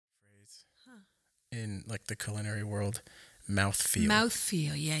in like the culinary world, mouthfeel.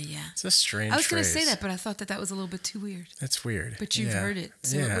 Mouthfeel, yeah. It's a strange I was going to phrase. say that, but I thought that was a little bit too weird. That's weird. But you've heard it,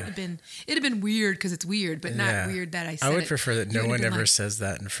 so Yeah. it wouldn't have been. It'd have been weird because it's weird, but not weird that I said it. I would prefer that no You would have one been ever like- says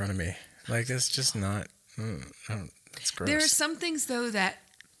that in front of me. Like, it's just not. It's gross. There are some things though that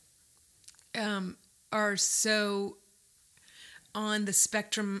are so on the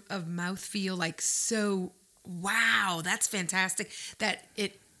spectrum of mouthfeel, like so. Wow, that's fantastic. That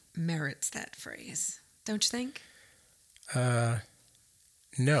it merits that phrase, don't you think?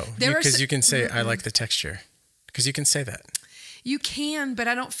 No, because you can say I like the texture, because you can say that. You can, but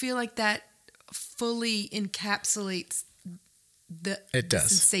I don't feel like that fully encapsulates the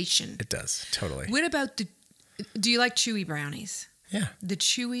sensation. It does, totally. What about do you like chewy brownies? Yeah. The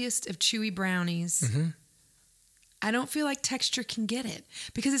chewiest of chewy brownies. Mm-hmm. I don't feel like texture can get it,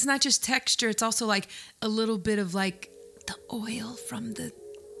 because it's not just texture. It's also like a little bit of like the oil from the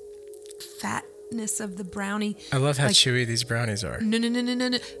fatness of the brownie. I love how chewy these brownies are. No.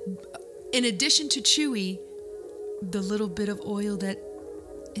 In addition to chewy, the little bit of oil that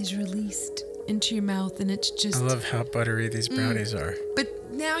is released into your mouth, and it's just... I love how buttery these brownies are.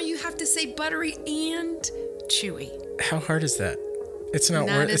 But now you have to say buttery and chewy. How hard is that? It's not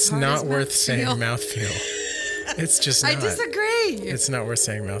worth saying mouthfeel. It's just not. I disagree. It's not worth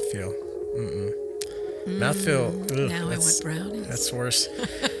saying mouthfeel. Mouthfeel. Ugh, now I want brownies. That's worse.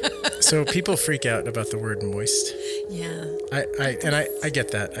 So people freak out about the word moist. Yeah. I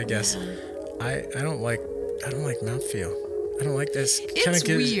get that, I guess. Yeah. I don't like mouthfeel. I don't like this. It kind of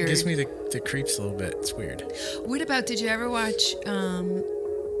gives me the creeps a little bit. It's weird. What about, did you ever watch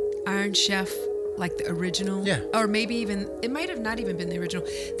Iron Chef, like the original? Yeah. Or maybe even, it might have not even been the original.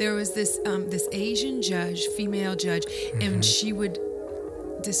 There was this Asian judge, female judge, and she would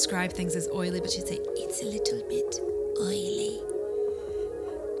describe things as oily, but she'd say, it's a little bit oily.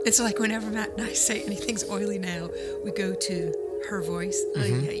 It's like whenever Matt and I say anything's oily now, we go to her voice.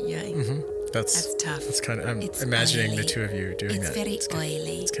 That's tough. It's kind of. I'm imagining the two of you doing that. It's very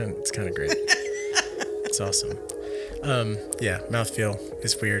oily. It's kind of great. It's awesome. Yeah, mouthfeel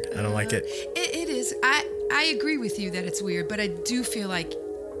is weird. I don't like it. It is. I agree with you that it's weird, but I do feel like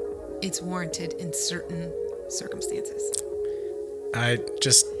it's warranted in certain circumstances.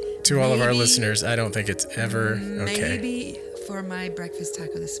 To all of our listeners, I don't think it's ever okay. Maybe for my breakfast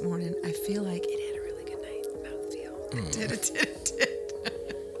taco this morning, I feel like it had a really good night mouthfeel. It did.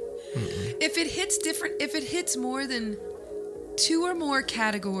 If it hits more than 2 or more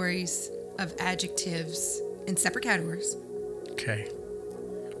categories of adjectives in separate categories. Okay.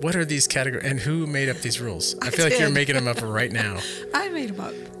 What are these categories, and who made up these rules? I feel like you're making them up right now. I made them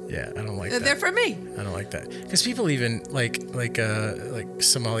up. Yeah, I don't like that. They're for me. I don't like that. Because people even like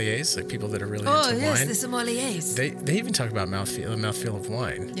sommeliers, like people that are really into wine. Oh, yes, the sommeliers. They even talk about the mouthfeel of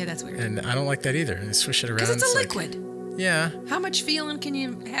wine. Yeah, that's weird. And I don't like that either. And they swish it around. Because it's a liquid. Yeah. How much feeling can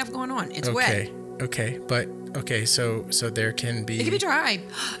you have going on? It's wet. Okay, so there can be... It can be dry.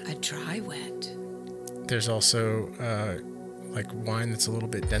 A dry wet. There's also like wine that's a little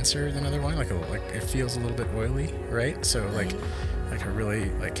bit denser than other wine. Like it feels a little bit oily, right? So like a really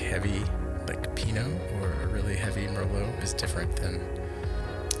like heavy like Pinot or a really heavy Merlot is different than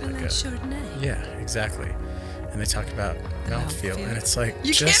like a Chardonnay. Yeah, exactly. And they talk about mouthfeel, and it's like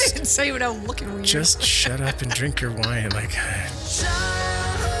you can't even say without looking weird. Just shut up and drink your wine, like.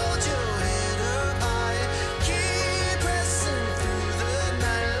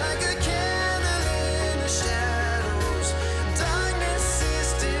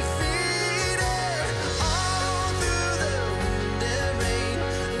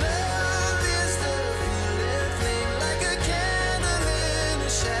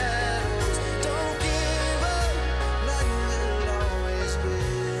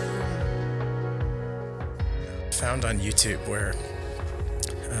 Found on YouTube where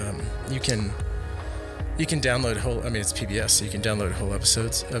you can download whole. I mean, it's PBS, so you can download whole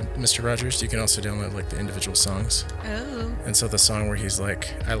episodes of Mr. Rogers. You can also download like the individual songs. Oh. And so the song where he's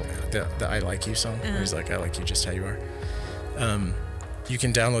like, the I Like You song, where he's like, I like you just how you are. You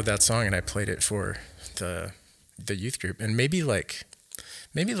can download that song, and I played it for the youth group, and maybe like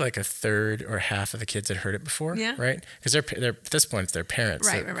a third or half of the kids had heard it before. Yeah. Right? Because they're at this point it's their parents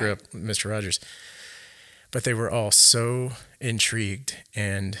that grew up with Mr. Rogers. But they were all so intrigued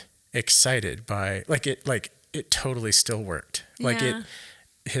and excited by it totally still worked. Yeah.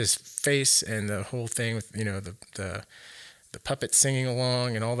 His face and the whole thing with the puppet singing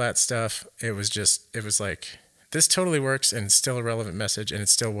along and all that stuff. It was like, this totally works, and it's still a relevant message, and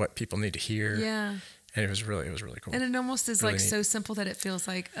it's still what people need to hear. Yeah. And it was really cool. And it almost is really like neat. So simple that it feels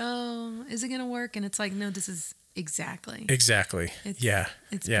like, oh, is it gonna work? And it's like, no, this is Exactly. Exactly. It's yeah.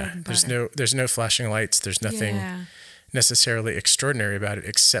 bread Yeah. and There's butter. no flashing lights. There's nothing necessarily extraordinary about it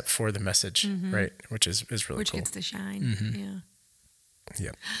except for the message, right? Which is really Which cool. gets to shine.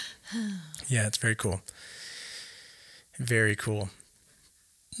 Yeah. Yeah. Yeah, it's very cool. Very cool.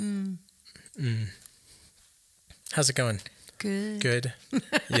 How's it going? Good.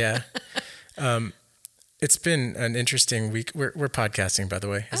 Yeah. It's been an interesting week. We're podcasting, by the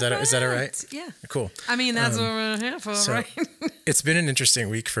way. Is that all right? Yeah. Cool. I mean, that's what we're here for, right? It's been an interesting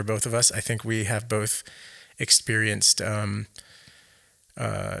week for both of us. I think we have both experienced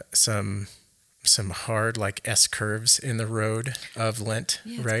some hard like S curves in the road of Lent,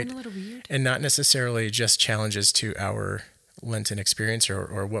 Yeah, it's right? been a little weird. And not necessarily just challenges to our Lenten experience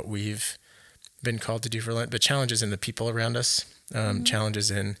or what we've been called to do for Lent, but challenges in the people around us, challenges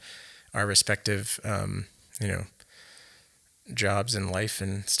in our respective, jobs and life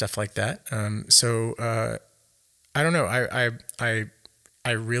and stuff like that. So I don't know.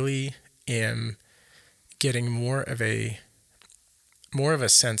 I really am getting more of a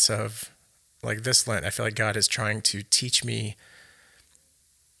sense of like this Lent. I feel like God is trying to teach me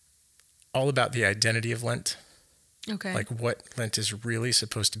all about the identity of Lent. Okay. Like what Lent is really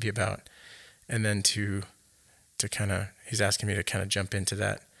supposed to be about. And then to he's asking me to kind of jump into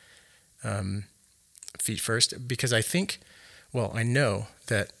that feet first, because I know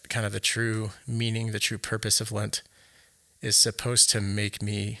that kind of the true meaning, the true purpose of Lent is supposed to make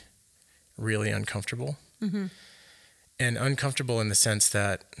me really uncomfortable. Mm-hmm. And uncomfortable in the sense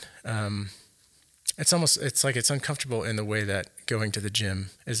that it's like it's uncomfortable in the way that going to the gym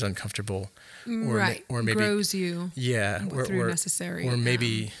is uncomfortable, or maybe grows you. Yeah, through necessary. Or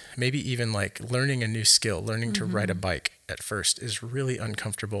maybe even like learning a new skill, learning to ride a bike at first is really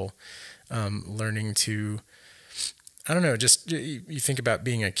uncomfortable. Learning to, I don't know, just you think about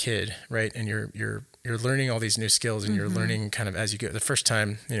being a kid, right? And you're learning all these new skills, and you're learning kind of as you go. The first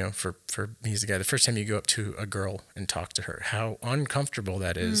time, for me as a guy, the first time you go up to a girl and talk to her, how uncomfortable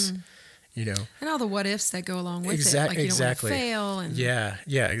that is. And all the what ifs that go along with it, like you don't want to fail. And yeah,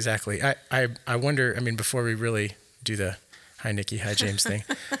 exactly. I wonder. I mean, before we really do the hi Nikki, hi James thing,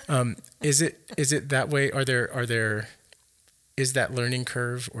 is it that way? Is that learning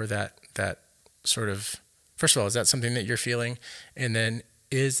curve or that sort of, first of all, is that something that you're feeling, and then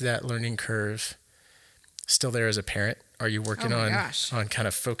is that learning curve still there as a parent? Are you working on kind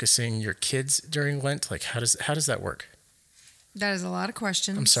of focusing your kids during Lent? Like how does that work? That is a lot of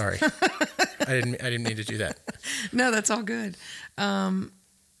questions. I'm sorry. I didn't mean to do that. No, that's all good.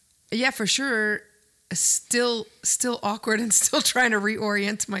 Yeah, for sure. Still awkward and still trying to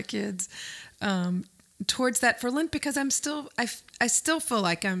reorient my kids towards that for Lent, because I still feel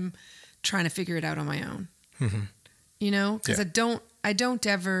like I'm trying to figure it out on my own. Mm-hmm. Because I don't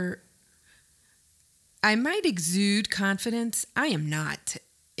ever. I might exude confidence. I am not,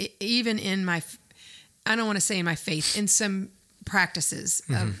 even in my. I don't want to say in my faith, in some practices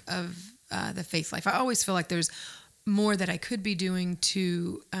of the faith life. I always feel like there's more that I could be doing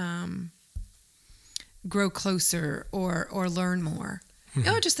to grow closer or learn more.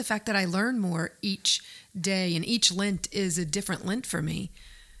 Just the fact that I learn more each day, and each Lent is a different Lent for me,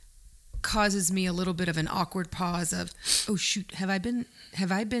 causes me a little bit of an awkward pause of, oh shoot, have I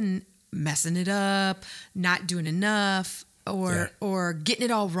been messing it up, not doing enough, or getting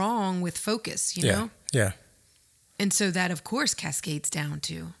it all wrong with focus, you know? Yeah. And so that, of course, cascades down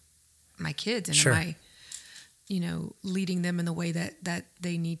to my kids, and sure. am I, leading them in the way that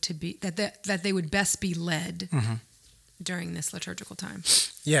they need to be, that they would best be led during this liturgical time.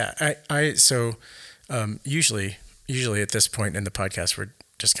 Yeah, so usually at this point in the podcast, we're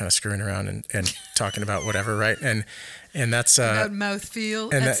just kind of screwing around and talking about whatever, right? And that's about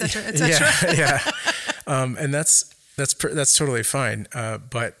mouthfeel, etc., etc. Yeah. And that's totally fine.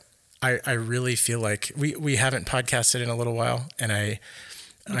 But I really feel like we haven't podcasted in a little while, and I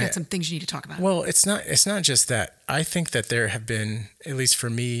got some things you need to talk about. Well, it's not just that. I think that there have been, at least for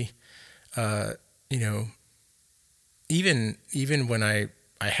me, even when I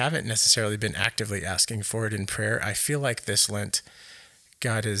haven't necessarily been actively asking for it in prayer, I feel like this Lent,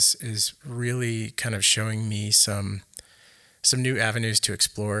 God is really kind of showing me some new avenues to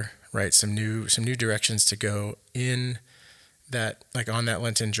explore, right? Some new directions to go in that, like on that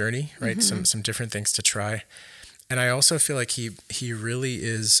Lenten journey, right? Mm-hmm. Some different things to try. And I also feel like he really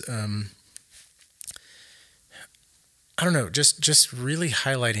is, I don't know, just really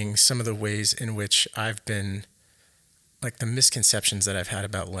highlighting some of the ways in which I've been, like the misconceptions that I've had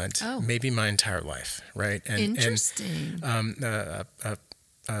about Lent, maybe my entire life, right? And, interesting. And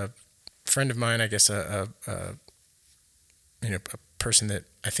a friend of mine, I guess, a person that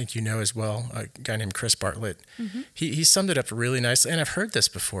I think you know as well, a guy named Chris Bartlett. He summed it up really nicely, and I've heard this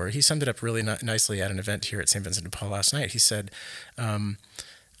before. He summed it up really nicely at an event here at St. Vincent de Paul last night. He said, Lent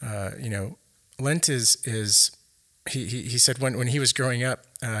is he said when he was growing up,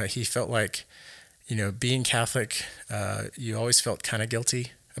 he felt like, being Catholic, you always felt kind of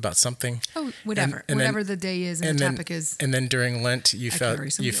guilty about something. Oh, whatever. Whatever the day is and the topic is. And then during Lent, you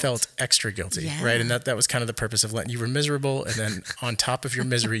felt extra guilty, right? And that was kind of the purpose of Lent. You were miserable, and then on top of your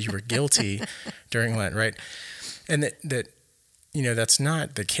misery, you were guilty during Lent, right? And that that's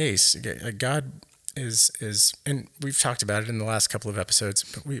not the case. God is, and we've talked about it in the last couple of episodes,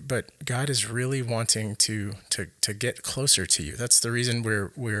 but God is really wanting to get closer to you. That's the reason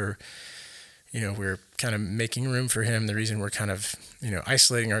we're kind of making room for him. The reason we're kind of,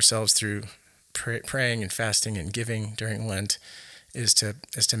 isolating ourselves through praying and fasting and giving during Lent is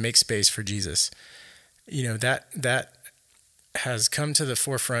to make space for Jesus. That has come to the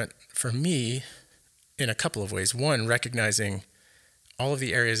forefront for me in a couple of ways. One, recognizing all of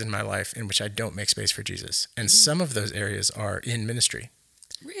the areas in my life in which I don't make space for Jesus. And some of those areas are in ministry.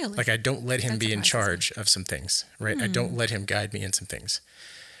 Really? Like I don't let him be in charge of some things, right? I don't let him guide me in some things.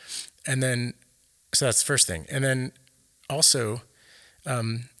 And then, so that's the first thing. And then also,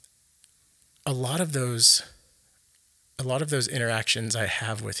 a lot of those interactions I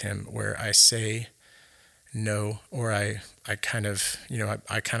have with him where I say no, or I kind of,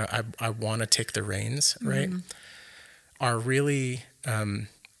 I want to take the reins, right? Are really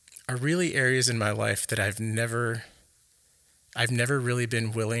areas in my life that I've never really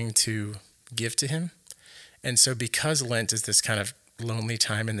been willing to give to him. And so because Lent is this kind of lonely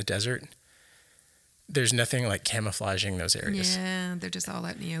time in the desert, there's nothing like camouflaging those areas. Yeah, they're just all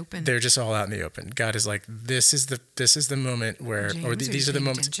out in the open. They're just all out in the open. God is like, this is the moment where, James, these are the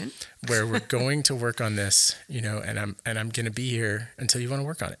moments where we're going to work on this, and I'm going to be here until you want to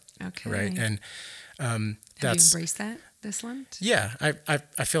work on it. Okay. Right. And have you embraced that this Lent? Yeah,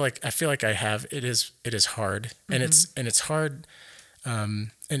 I feel like I have. It is hard, and it's hard.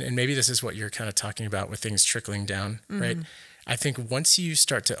 And maybe this is what you're kind of talking about with things trickling down, right? I think once you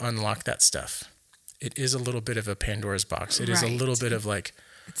start to unlock that stuff, it is a little bit of a Pandora's box. It is a little bit of like,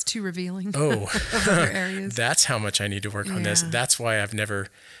 it's too revealing. Oh, of other areas. That's how much I need to work on this. That's why I've never,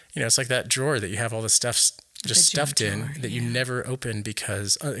 it's like that drawer that you have all the stuff just stuffed in that you never open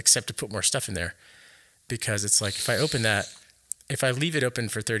because, except to put more stuff in there. Because it's like, if I open that, if I leave it open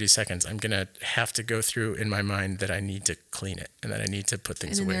for 30 seconds, I'm going to have to go through in my mind that I need to clean it and that I need to put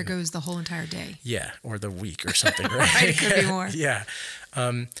things away. And then there goes the whole entire day. Yeah. Or the week or something, right? Right, it could be more. Yeah.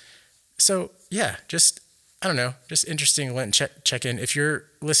 So yeah, just, I don't know, just interesting Lent check in. If you're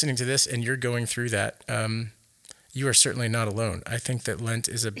listening to this and you're going through that, you are certainly not alone. I think that Lent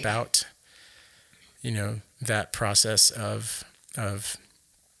is about, that process of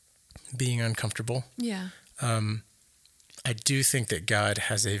being uncomfortable. Yeah. I do think that God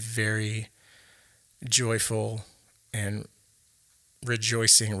has a very joyful and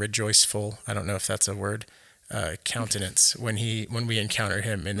rejoiceful, I don't know if that's a word, countenance when we encounter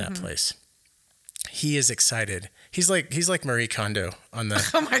him in that place. He is excited. He's like Marie Kondo on the.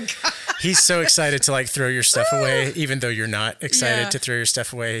 Oh my God. He's so excited to like throw your stuff away, even though you're not excited to throw your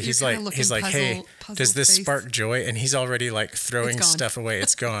stuff away. He's like, hey, does this spark joy? And he's already like throwing stuff away.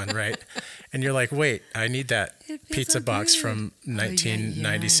 It's gone, right? And you're like, wait, I need that pizza box from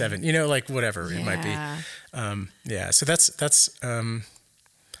 1997. Like whatever it might be. So that's I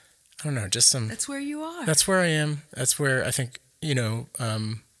don't know, just some. That's where you are. That's where I am. That's where I think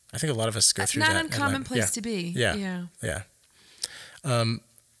I think a lot of us go through that. Not an uncommon place to be. Yeah.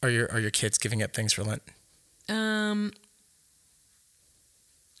 Are your kids giving up things for Lent? I'm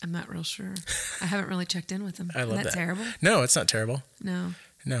not real sure. I haven't really checked in with them. I love that. Isn't that terrible? No, it's not terrible. No.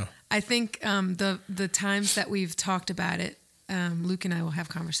 I think the times that we've talked about it, Luke and I will have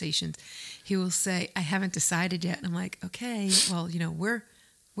conversations. He will say, "I haven't decided yet," and I'm like, "Okay, well,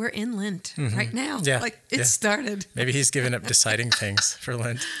 we're in Lent right now. Yeah, like it started." Maybe he's given up deciding things for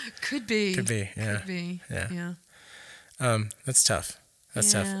Lent. Could be. Yeah. Could be. Yeah. That's tough.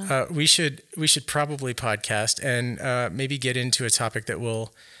 Tough. We should probably podcast and maybe get into a topic that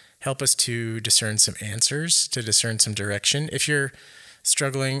will help us to discern some answers, to discern some direction. If you're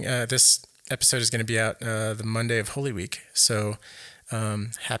struggling, this episode is going to be out the Monday of Holy Week. So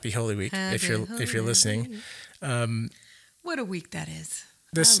happy Holy Week if you're listening. What a week that is.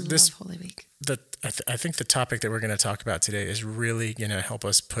 I love Holy Week. I think the topic that we're going to talk about today is really going to help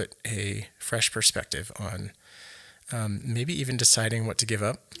us put a fresh perspective on maybe even deciding what to give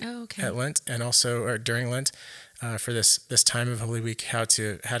up at Lent, and also or during Lent for this time of Holy Week, how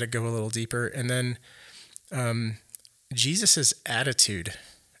to go a little deeper, and then Jesus's attitude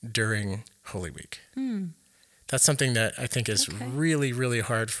during Holy Week. That's something that I think is really, really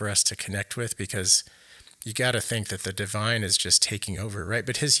hard for us to connect with, because you got to think that the divine is just taking over, right?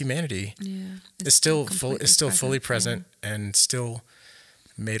 But his humanity is still fully present and still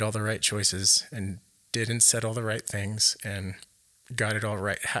made all the right choices and did and said all the right things and got it all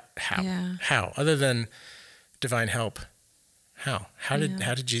right. How? Yeah. How? Other than divine help, how? How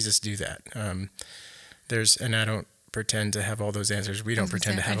did Jesus do that? And I don't pretend to have all those answers. We don't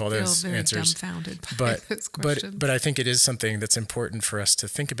pretend to have all those answers. Dumbfounded by those questions. But I think it is something that's important for us to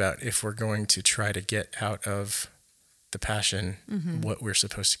think about if we're going to try to get out of the passion what we're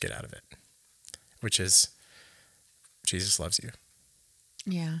supposed to get out of it, which is Jesus loves you.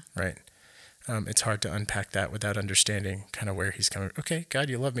 Yeah. Right. It's hard to unpack that without understanding kind of where he's coming. Okay, God,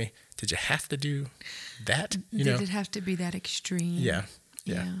 you love me. Did you have to do that? Did it have to be that extreme? Yeah.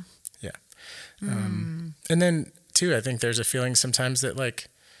 And then too, I think there's a feeling sometimes that like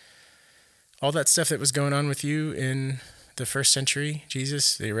all that stuff that was going on with you in the first century,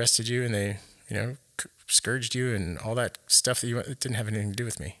 Jesus, they arrested you and they, scourged you and all that stuff it didn't have anything to do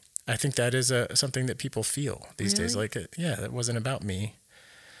with me. I think that is something that people feel these days. Like, that wasn't about me.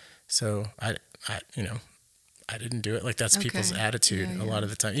 So I didn't do it. Like that's people's attitude a lot of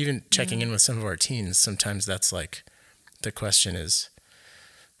the time. Even checking in with some of our teens, sometimes that's like the question is,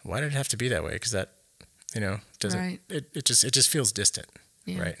 why did it have to be that way? Because that, doesn't, it just feels distant.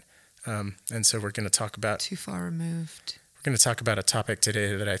 Yeah. Right. And so we're going to talk about too far removed. We're going to talk about a topic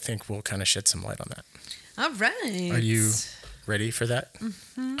today that I think will kind of shed some light on that. All right. Are you ready for that?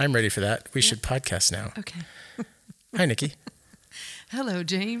 Mm-hmm. I'm ready for that. We should podcast now. Okay. Hi, Nikki. Hello,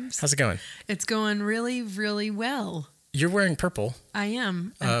 James. How's it going? It's going really, really well. You're wearing purple. I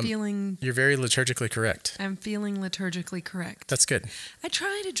am. I'm feeling... You're very liturgically correct. I'm feeling liturgically correct. That's good. I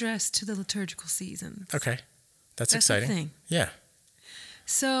try to dress to the liturgical seasons. Okay. That's exciting. The thing. Yeah.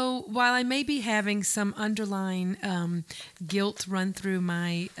 So while I may be having some underlying guilt run through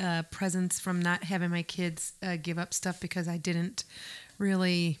my presence from not having my kids give up stuff because I didn't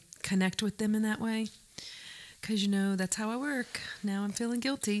really connect with them in that way, because, that's how I work. Now I'm feeling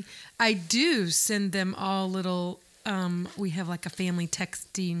guilty. I do send them all little... we have like a family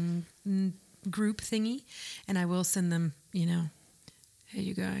texting group thingy, and I will send them, hey,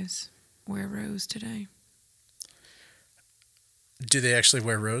 you guys, wear rose today. Do they actually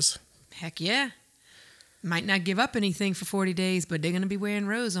wear rose? Heck yeah. Might not give up anything for 40 days, but they're going to be wearing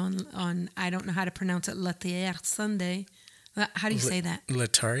rose on I don't know how to pronounce it, Lattier Sunday. How do you say that?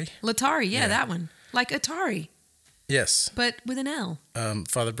 Latari? Latari, yeah, that one. Like Atari. Yes. But with an L.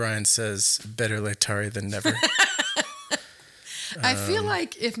 Father Brian says, better Latari than never. I feel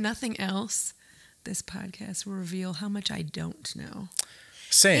like, if nothing else, this podcast will reveal how much I don't know.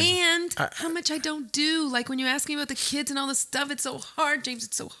 Same. And how much I don't do. Like when you ask me about the kids and all this stuff, it's so hard, James.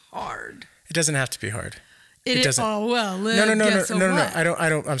 It's so hard. It doesn't have to be hard. It doesn't. Oh, well. No. I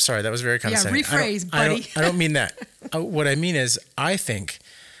don't. I'm sorry. That was very condescending. Yeah, rephrase, buddy. I don't mean that. What I mean is, I think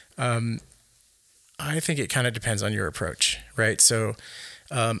it kind of depends on your approach, right? So,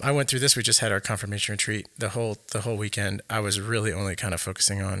 I went through this. We just had our confirmation retreat the whole weekend. I was really only kind of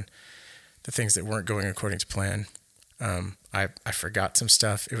focusing on the things that weren't going according to plan. I forgot some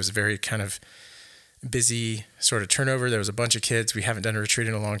stuff. It was a very kind of busy sort of turnover. There was a bunch of kids. We haven't done a retreat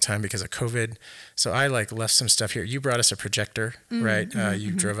in a long time because of COVID. So I left some stuff here. You brought us a projector, right?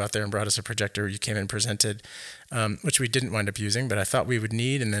 You drove out there and brought us a projector. You came and presented, which we didn't wind up using, but I thought we would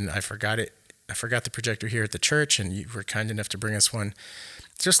need, and then I forgot it. I forgot the projector here at the church, and you were kind enough to bring us one.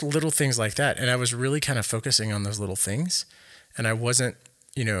 Just little things like that. And I was really kind of focusing on those little things. And I wasn't,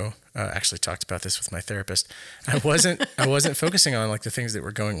 actually talked about this with my therapist. I wasn't focusing on like the things that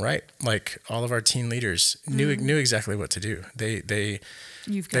were going right. Like all of our teen leaders knew exactly what to do. They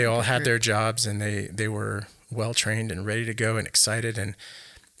all had their jobs, and they were well trained and ready to go and excited. And,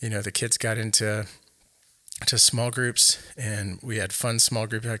 the kids got into small groups, and we had fun small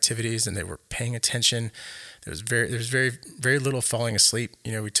group activities, and they were paying attention. There was very, very little falling asleep.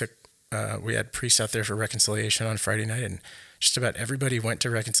 We had priests out there for reconciliation on Friday night, and just about everybody went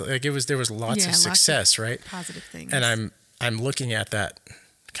to reconciliation. Like there was lots of success, right? Positive things. And I'm looking at that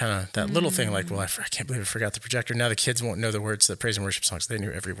kind of that little thing, like, well, I can't believe I forgot the projector. Now the kids won't know the words to the praise and worship songs. They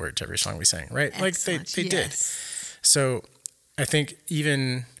knew every word to every song we sang, right? Excellent. Like they did. So I think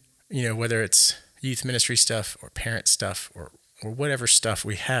even, whether it's youth ministry stuff or parent stuff or whatever stuff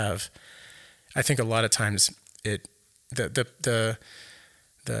we have, I think a lot of times the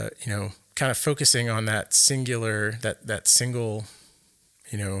kind of focusing on that singular, that single,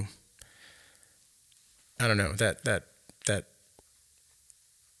 I don't know, that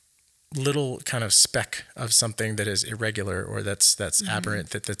little kind of speck of something that is irregular or that's aberrant,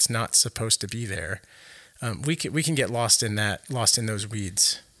 that's not supposed to be there, we can get lost in those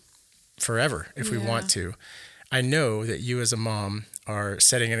weeds forever if we want to. I know that you as a mom are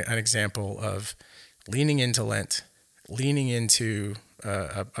setting an example of leaning into Lent, leaning into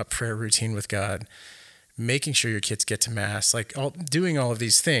a prayer routine with God, making sure your kids get to Mass, like doing all of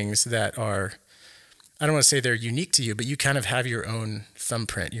these things that are, I don't want to say they're unique to you, but you kind of have your own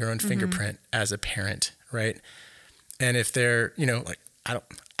thumbprint, your own fingerprint as a parent, right? And if they're, like,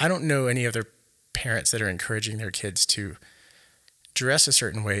 I don't know any other parents that are encouraging their kids to dress a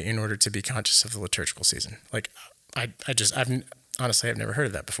certain way in order to be conscious of the liturgical season. Like, I've never heard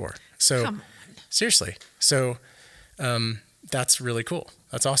of that before. So, Come on. Seriously. So, that's really cool.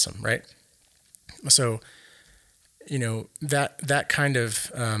 That's awesome, right? So, that kind of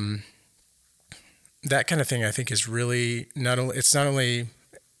thing, I think, is really it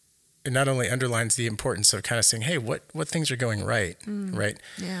not only underlines the importance of kind of saying, hey, what things are going right, right?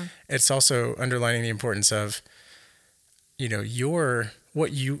 Yeah. It's also underlining the importance of,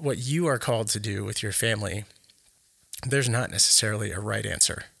 what you are called to do with your family. There's not necessarily a right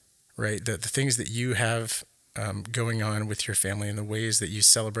answer, right? The things that you have going on with your family and the ways that you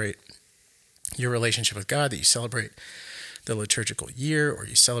celebrate your relationship with God, that you celebrate the liturgical year, or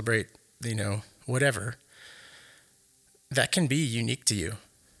you celebrate, whatever, that can be unique to you.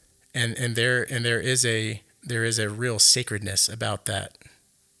 And there is a real sacredness about that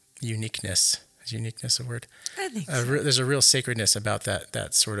uniqueness. Is uniqueness a word? I think so. There's a real sacredness about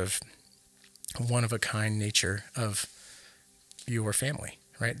that sort of one of a kind nature of your family,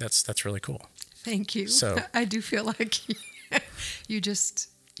 right? That's really cool. Thank you. So I do feel like you just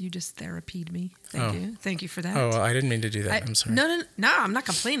therapied me. Thank you for that. Oh, well, I didn't mean to do that. I'm sorry. No, I'm not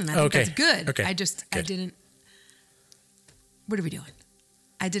complaining. I think that's good. Okay. I Good. didn't. What are we doing?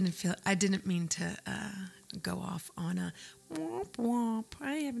 I didn't mean to go off on a womp womp.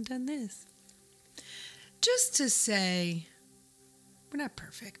 I haven't done this. Just to say, we're not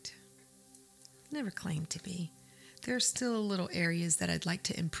perfect. Never claimed to be. There are still little areas that I'd like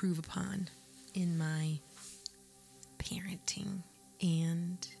to improve upon in my parenting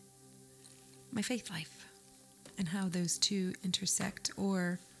and my faith life, and how those two intersect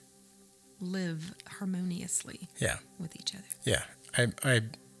or live harmoniously with each other. Yeah, I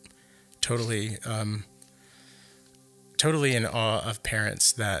totally in awe of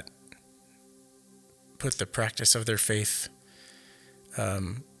parents that put the practice of their faith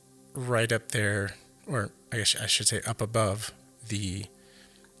right up there, or I guess I should say up above the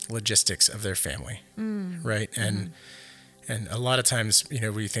logistics of their family, right? And a lot of times,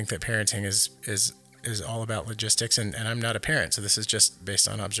 we think that parenting is all about logistics, and I'm not a parent, so this is just based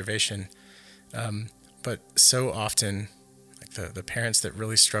on observation. But so often, like the parents that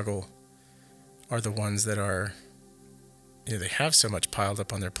really struggle are the ones that are, they have so much piled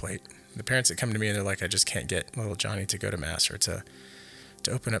up on their plate. The parents that come to me and they're like, I just can't get little Johnny to go to Mass or to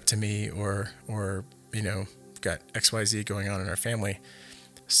open up to me, or got XYZ going on in our family.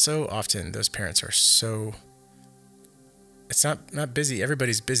 So often those parents are so, it's not busy.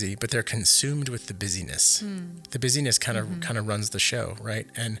 Everybody's busy, but they're consumed with the busyness. The busyness kind of runs the show, right?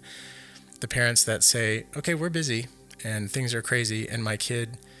 And the parents that say, okay, we're busy and things are crazy, and my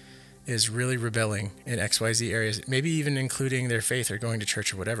kid is really rebelling in XYZ areas, maybe even including their faith or going to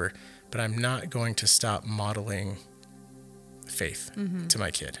church or whatever, but I'm not going to stop modeling faith to my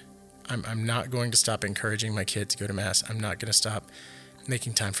kid. I'm not going to stop encouraging my kid to go to Mass. I'm not going to stop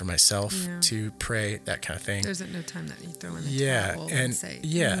making time for myself to pray, that kind of thing. There's no time that you throw in the towel and say,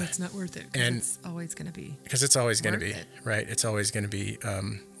 it's not worth it, because it's always going to be. Because it's always going to be, right? It's always going to be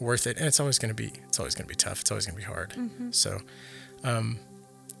worth it, and it's always going to be tough. It's always going to be hard. So,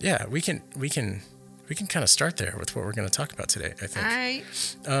 we can kind of start there with what we're going to talk about today, I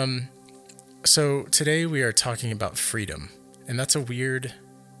think. So today we are talking about freedom, and that's a weird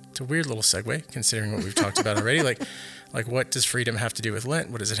little segue considering what we've talked about already. Like what does freedom have to do with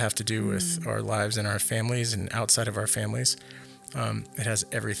Lent? What does it have to do with our lives and our families and outside of our families? It has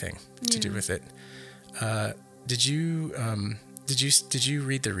everything to do with it. Did you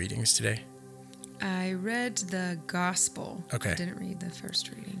read the readings today? I read the gospel. Okay. I didn't read the first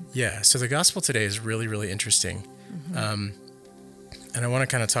reading. Yeah. So the gospel today is really, really interesting. And I want to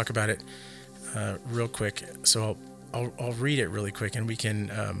kind of talk about it real quick. So I'll read it really quick, and we can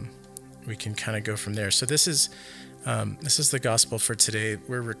kind of go from there. So this is the gospel for today.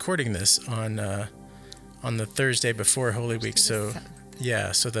 We're recording this on the Thursday before Holy Week. So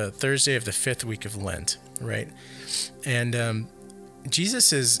so the Thursday of the 5th week of Lent, right? And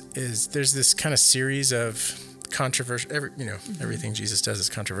Jesus is there's this kind of series of controversial. Everything Jesus does is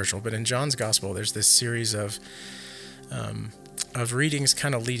controversial. But in John's gospel, there's this series of readings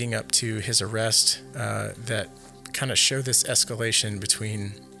kind of leading up to his arrest that kind of show this escalation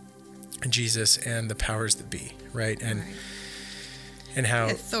between Jesus and the powers that be, right? And how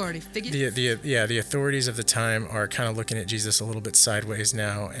authority figures. The authorities of the time are kind of looking at Jesus a little bit sideways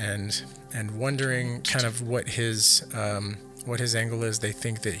now, and wondering kind of what his angle is. They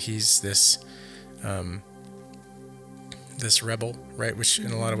think that he's this rebel, right? Which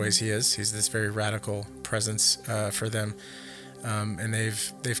in a lot of ways he is. He's this very radical presence for them, and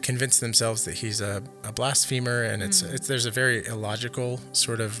they've convinced themselves that he's a blasphemer, and there's a very illogical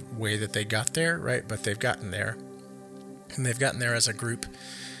sort of way that they got there, right? But they've gotten there. And they've gotten there as a group.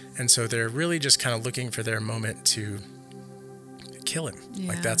 And so they're really just kind of looking for their moment to kill him. Yeah.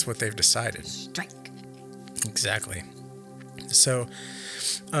 Like that's what they've decided. Strike. Exactly. So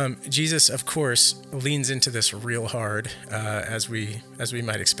Jesus, of course, leans into this real hard, as we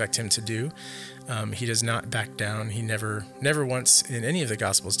might expect him to do. He does not back down. He never once in any of the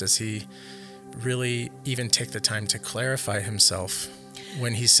Gospels does he really even take the time to clarify himself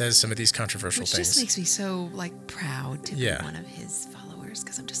when he says some of these controversial things. Which just makes me so proud to be one of his followers,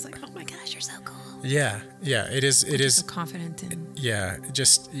 because I'm just like, oh my gosh, you're so cool. Yeah, it is. It is so confident in. Yeah,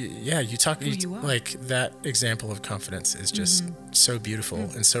 just you talk you are. Like that example of confidence is just so beautiful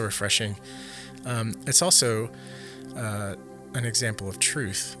and so refreshing. It's also an example of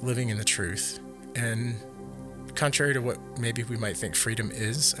truth, living in the truth, and contrary to what maybe we might think freedom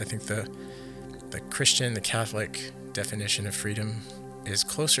is, I think the Christian, the Catholic definition of freedom is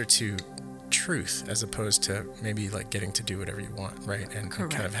closer to truth as opposed to maybe getting to do whatever you want, right? And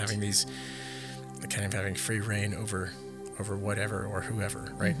kind of having having free reign over whatever or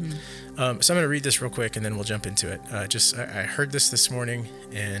whoever, right? So I'm going to read this real quick and then we'll jump into it. I heard this morning,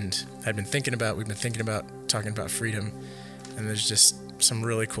 and we've been thinking about talking about freedom, and there's just some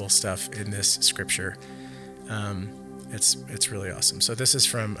really cool stuff in this scripture. It's really awesome. So this is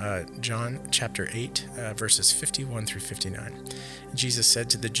from John chapter 8, verses 51 through 59. Jesus said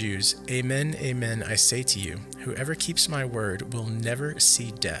to the Jews, "Amen, amen, I say to you, whoever keeps my word will never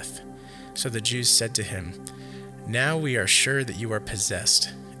see death." So the Jews said to him, "Now we are sure that you are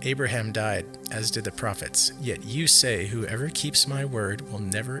possessed. Abraham died, as did the prophets. Yet you say, whoever keeps my word will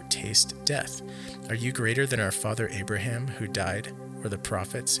never taste death. Are you greater than our father Abraham, who died, or the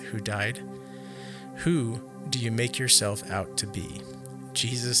prophets who died? Who do you make yourself out to be?"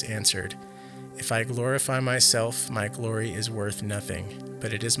 Jesus answered, "If I glorify myself, my glory is worth nothing,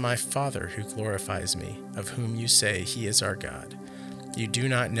 but it is my Father who glorifies me, of whom you say he is our God. You do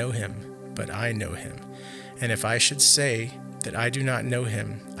not know him, but I know him. And if I should say that I do not know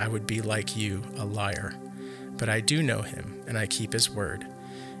him, I would be like you, a liar. But I do know him, and I keep his word.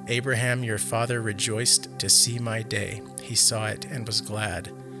 Abraham your father rejoiced to see my day. He saw it and was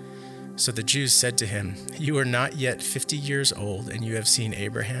glad." So the Jews said to him, "You are not yet 50 years old, and you have seen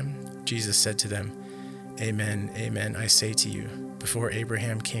Abraham?" Jesus said to them, "Amen, amen, I say to you, before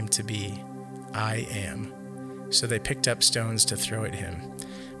Abraham came to be, I am." So they picked up stones to throw at him.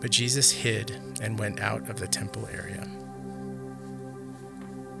 But Jesus hid and went out of the temple area.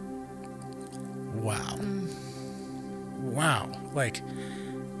 Wow. Wow.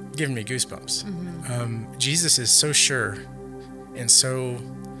 Giving me goosebumps. Jesus is so sure and so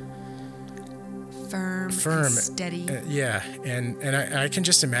firm and steady. And I can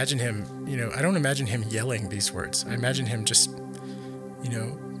just imagine him, I don't imagine him yelling these words. I imagine him just,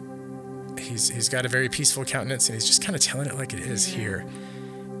 he's got a very peaceful countenance, and he's just kind of telling it like it is here.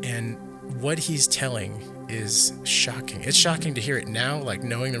 And what he's telling is shocking. It's shocking to hear it now,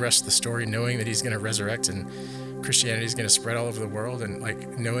 knowing the rest of the story, knowing that he's going to resurrect and Christianity is going to spread all over the world, and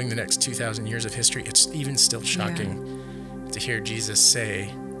knowing the next 2,000 years of history. It's even still shocking to hear Jesus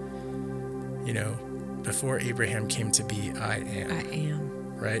say, before Abraham came to be, I am. I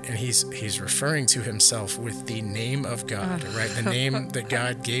am. Right? And he's referring to himself with the name of God, right? The name that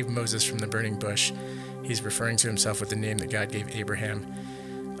God gave Moses from the burning bush. He's referring to himself with the name that God gave Abraham.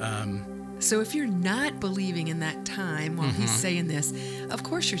 So if you're not believing in that time while he's saying this, of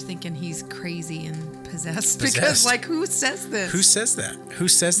course you're thinking he's crazy and possessed. Because who says this? Who says that? Who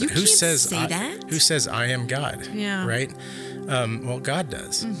says that? You can't say that. Who says I am God? Yeah. Right? Well, God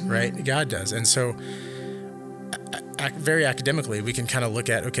does, right? God does. And so very academically, we can kind of look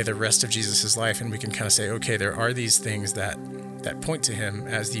at, the rest of Jesus's life, and we can kind of say, there are these things that point to him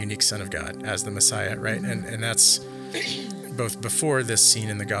as the unique Son of God, as the Messiah, right? And that's both before this scene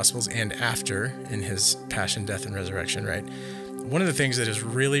in the Gospels and after in his passion, death, and resurrection, right? One of the things that is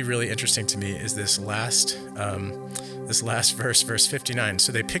really, really interesting to me is this last this last verse, verse 59.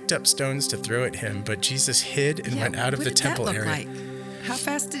 So they picked up stones to throw at him, but Jesus hid and went out of the temple area. What did that look like? How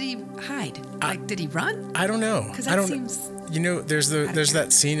fast did he hide? Like, did he run? I don't know. Because that seems... You know, there's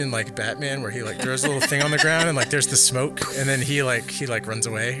that scene in like Batman where he like throws a little thing on the ground and like there's the smoke and then he runs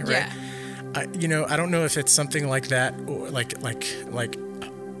away, right? Yeah. I don't know if it's something like that or like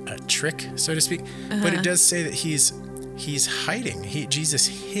a trick, so to speak, but it does say that he's hiding. Jesus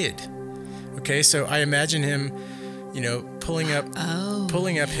hid. Okay, so I imagine him, pulling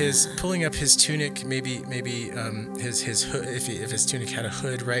up his tunic, maybe his hood, if his tunic had a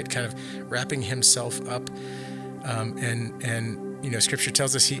hood, right, kind of wrapping himself up, and Scripture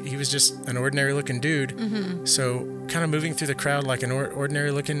tells us he was just an ordinary looking dude, so kind of moving through the crowd like an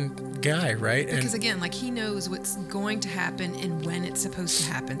ordinary looking guy, right? Because again, like he knows what's going to happen and when it's supposed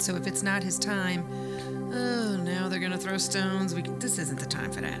to happen. So if it's not his time, now they're gonna throw stones. This isn't the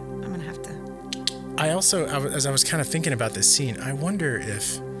time for that. I'm gonna have to. As I was kind of thinking about this scene, I wonder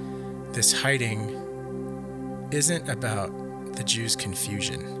if this hiding isn't about the Jews'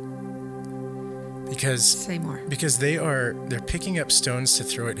 confusion. Because say more. Because they're picking up stones to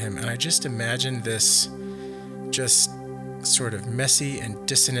throw at him, and I just imagine this just sort of messy and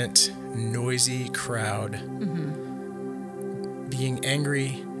dissonant, noisy crowd being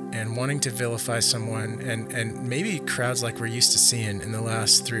angry and wanting to vilify someone, and maybe crowds like we're used to seeing in the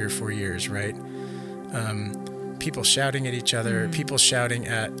last 3 or 4 years, right? People shouting at each other, people shouting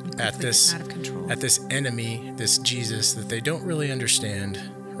at this enemy, this Jesus that they don't really understand,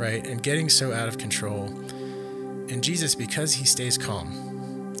 right? And getting so out of control. And Jesus, because he stays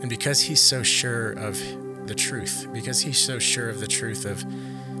calm, and because he's so sure of the truth, because he's so sure of the truth of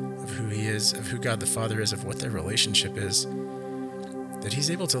who he is, of who God the Father is, of what their relationship is, that he's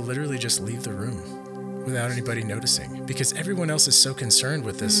able to literally just leave the room without anybody noticing, because everyone else is so concerned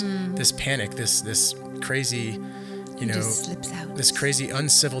with this panic, this crazy, this crazy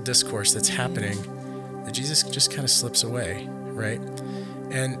uncivil discourse that's happening, that Jesus just kind of slips away, right?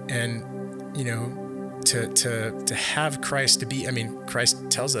 And to have Christ to be,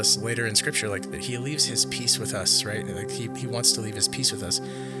 Christ tells us later in Scripture, like, that he leaves his peace with us, right? Like he wants to leave his peace with us.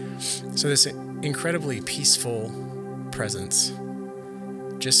 So this incredibly peaceful presence,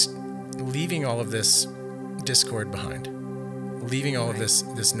 just leaving all of this discord behind, leaving all of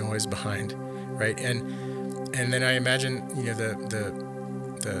this noise behind, right? And then I imagine,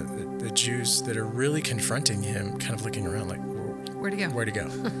 the Jews that are really confronting him, kind of looking around like, where'd he go?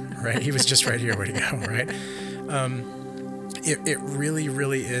 Right? He was just right here. Where'd he go? Right? It really,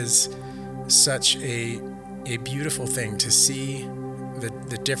 really is such a beautiful thing to see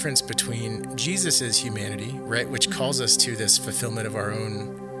the difference between Jesus's humanity, right, which calls us to this fulfillment of our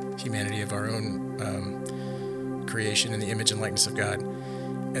own humanity, of our own creation in the image and likeness of God,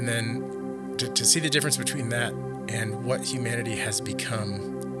 and then to see the difference between that and what humanity has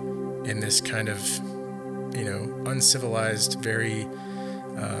become in this kind of uncivilized, very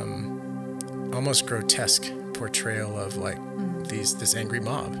almost grotesque portrayal of like this angry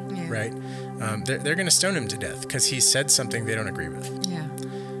mob, right? They're going to stone him to death because he said something they don't agree with. Yeah.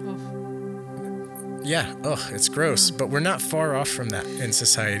 Yeah. Oh, it's gross, but we're not far off from that in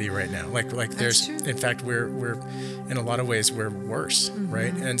society right now. Like there's, in fact, we're in a lot of ways we're worse,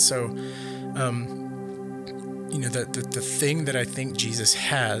 right? And so, the thing that I think Jesus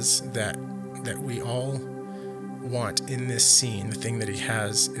has that we all want in this scene, the thing that he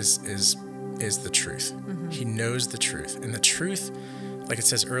has is the truth. He knows the truth, and the truth, like it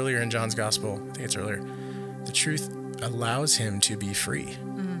says earlier in John's gospel, I think it's earlier, the truth allows him to be free.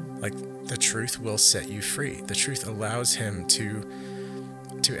 Like the truth will set you free. The truth allows him to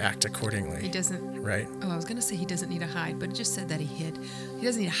act accordingly. He doesn't, right? Oh, I was going to say he doesn't need to hide, but it just said that he hid. He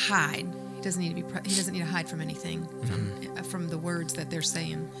doesn't need to hide. He doesn't need to hide from anything, from the words that they're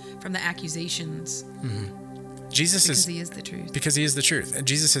saying, from the accusations. Because he is the truth. Because he is the truth. And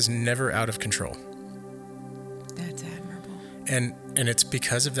Jesus is never out of control. That's admirable. And it's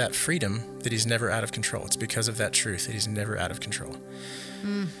because of that freedom that he's never out of control. It's because of that truth that he's never out of control.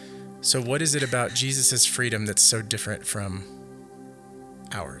 So what is it about Jesus's freedom that's so different from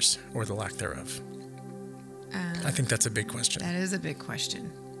ours, or the lack thereof? I think that's a big question. That is a big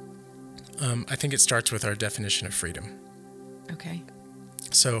question. I think it starts with our definition of freedom. Okay.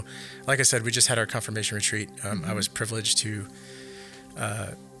 So, like I said, we just had our confirmation retreat. I was privileged to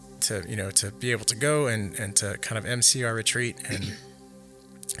be able to go and to kind of MC our retreat and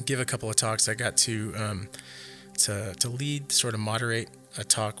give a couple of talks. I got to lead, sort of moderate a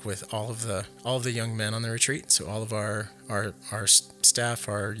talk with all of the young men on the retreat. So all of our staff,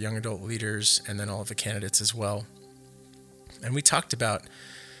 our young adult leaders, and then all of the candidates as well. And we talked about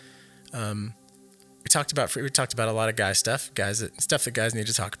talked about a lot of stuff that guys need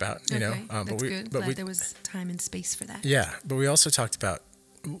to talk about, you know. That's good. Glad there was time and space for that. Yeah, but we also talked about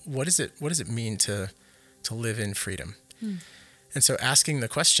what does it mean to live in freedom. And so asking the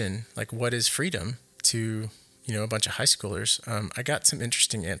question, like, what is freedom, to, you know, a bunch of high schoolers, I got some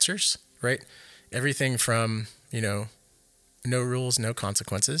interesting answers, right? Everything from, you know, no rules, no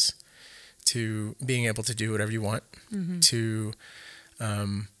consequences, to being able to do whatever you want, to,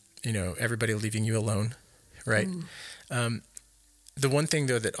 you know, everybody leaving you alone, right? The one thing,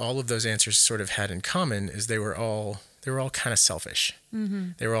 though, that all of those answers sort of had in common is they were all kind of selfish.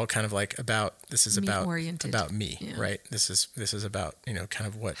 They were all kind of like this is about me, yeah. Right? This is about, you know, kind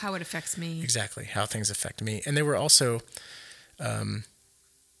of how it affects me. Exactly, how things affect me. And they were also,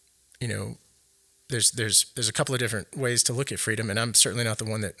 you know, there's a couple of different ways to look at freedom, and I'm certainly not the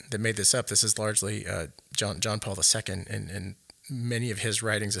one that made this up. This is largely John Paul II, and many of his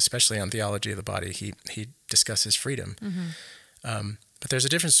writings, especially on theology of the body, he discusses freedom. But there's a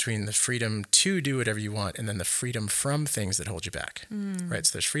difference between the freedom to do whatever you want and then the freedom from things that hold you back, right?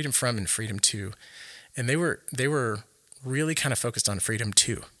 So there's freedom from and freedom to, and they were really kind of focused on freedom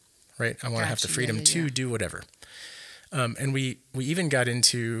to, right? I want to have the freedom to do whatever. And we even got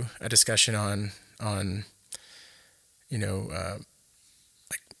into a discussion on you know,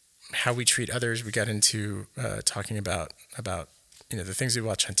 like how we treat others. We got into talking about you know, the things we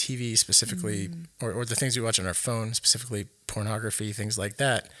watch on TV specifically, or the things we watch on our phone, specifically pornography, things like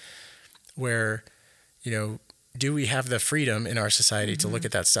that, where, you know, do we have the freedom in our society to look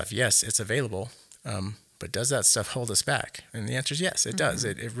at that stuff? Yes, it's available. But does that stuff hold us back? And the answer is yes, it does.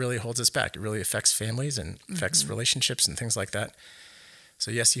 It really holds us back. It really affects families and affects relationships and things like that.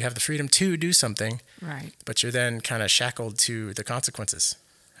 So yes, you have the freedom to do something, right? But you're then kind of shackled to the consequences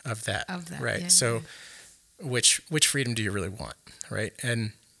of that, right? Yeah, so yeah. Which freedom do you really want, right?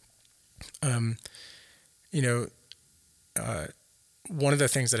 And, you know, one of the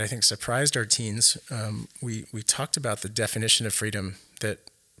things that I think surprised our teens, we talked about the definition of freedom that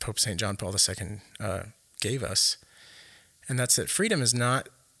Pope St. John Paul II gave us, and that's that freedom is not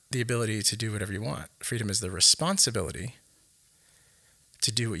the ability to do whatever you want. Freedom is the responsibility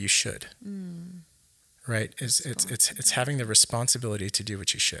to do what you should. Right? It's having the responsibility to do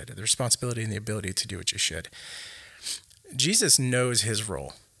what you should. The responsibility and the ability to do what you should. Jesus knows his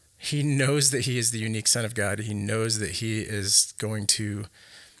role. He knows that he is the unique Son of God. He knows that he is going to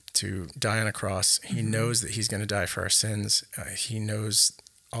die on a cross. He knows that he's going to die for our sins. He knows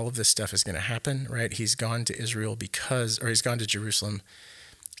all of this stuff is going to happen, right? He's gone to Israel he's gone to Jerusalem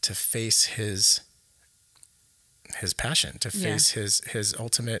to face his passion, to face his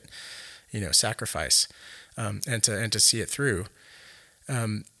ultimate, you know, sacrifice, and to see it through.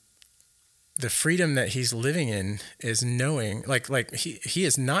 The freedom that he's living in is knowing, like he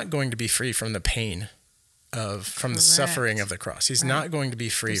is not going to be free from the pain from the suffering of the cross. He's not going to be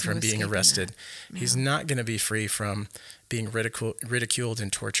free from being arrested. Yeah. He's not going to be free from being ridiculed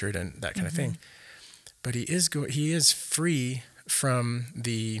and tortured and that kind of thing. But he is free from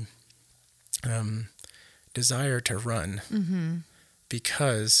the desire to run,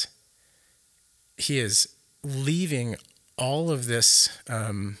 because he is leaving all of this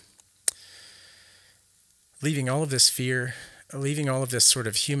fear, leaving all of this sort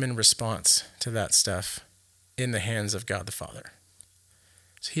of human response to that stuff in the hands of God the Father.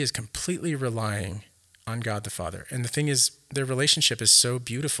 So he is completely relying on God the Father. And the thing is, their relationship is so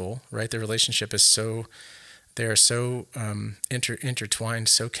beautiful, right? Their relationship is they are so intertwined,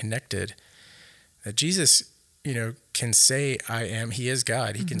 so connected, that Jesus, you know, can say, I am. He is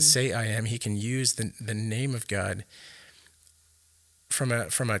God. He can say, I am. He can use the name of God from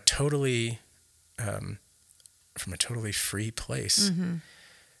a totally free place,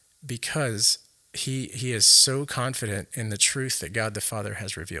 because he is so confident in the truth that God the Father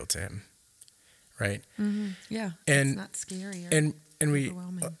has revealed to him, right? Yeah, and it's not scary or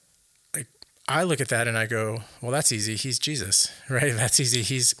overwhelming. I look at that and I go, well, that's easy. He's Jesus, right? That's easy.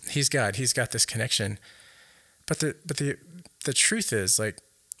 He's God. He's got this connection. But the truth is, like,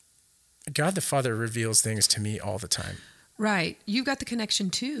 God the Father reveals things to me all the time. Right. You've got the connection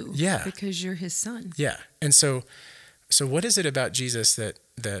too. Yeah. Because you're his son. Yeah. And so what is it about Jesus that,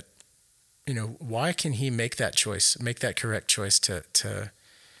 you know, why can he make that correct choice to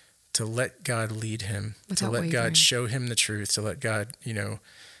let God lead him, to let God show him the truth, to let God, you know,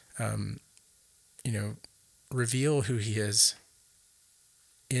 reveal who he is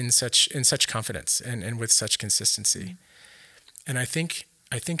in such confidence and with such consistency. And I think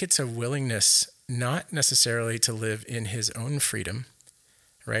it's a willingness not necessarily to live in his own freedom,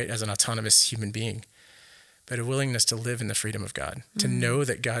 right, as an autonomous human being, but a willingness to live in the freedom of God, to know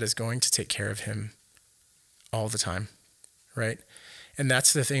that God is going to take care of him all the time, right? And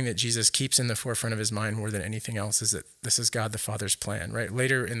that's the thing that Jesus keeps in the forefront of his mind more than anything else, is that this is God the Father's plan, right?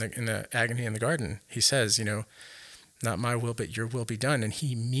 Later in the agony in the garden, he says, not my will, but your will be done. And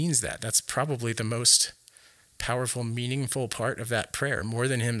he means that. That's probably the most powerful, meaningful part of that prayer, more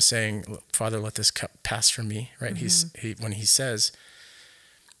than him saying, Father, let this cup pass from me, right? When he says,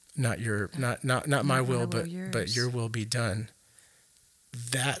 not my will, but your will be done.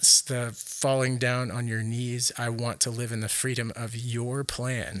 That's the falling down on your knees. I want to live in the freedom of your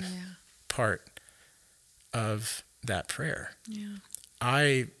plan part of that prayer. Yeah.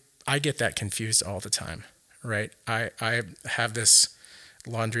 I get that confused all the time, right? I have this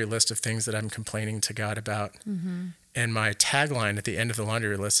laundry list of things that I'm complaining to God about. Mm-hmm. And my tagline at the end of the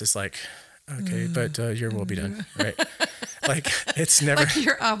laundry list is like, okay, but your will be done, right? Like, it's never... Like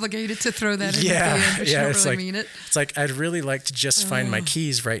you're obligated to throw that in at the end, but you don't really mean it. It's like, I'd really like to just find my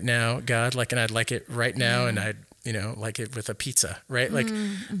keys right now, God, like, and I'd like it right now, and I'd, like it with a pizza, right? Like,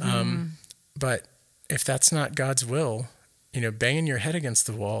 but if that's not God's will, banging your head against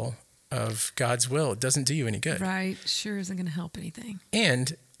the wall of God's will, it doesn't do you any good. Right. Sure isn't going to help anything.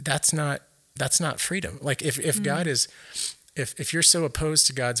 And that's not freedom. Like, if God is, if you're so opposed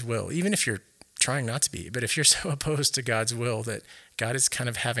to God's will, even if you're trying not to be, but if you're so opposed to God's will that God is kind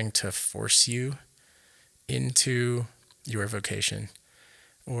of having to force you into your vocation,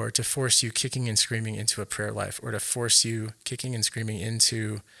 or to force you kicking and screaming into a prayer life, or to force you kicking and screaming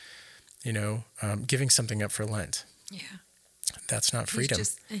into, giving something up for Lent. Yeah. That's not freedom.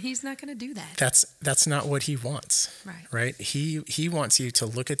 He's not going to do that. That's not what he wants. Right? He wants you to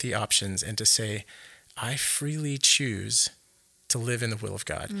look at the options and to say, I freely choose to live in the will of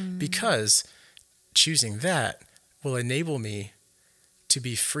God, because choosing that will enable me to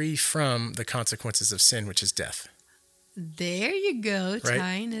be free from the consequences of sin, which is death. There you go, right?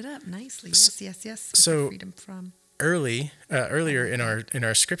 Tying it up nicely. Yes. So freedom from earlier in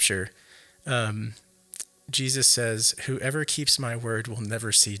our scripture, Jesus says, "Whoever keeps my word will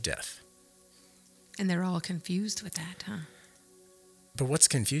never see death." And they're all confused with that, huh? But what's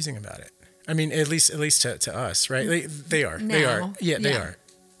confusing about it? I mean, at least to us, right? They are. Now, they are. Yeah, they are.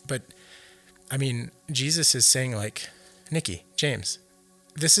 But I mean, Jesus is saying, like, Nikki, James,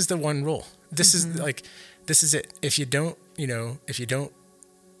 this is the one rule. This is it. If you don't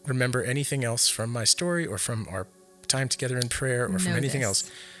remember anything else from my story or from our time together in prayer or from anything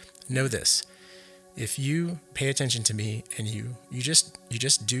else, know this. If you pay attention to me and you just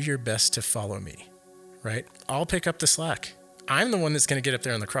do your best to follow me, right? I'll pick up the slack. I'm the one that's going to get up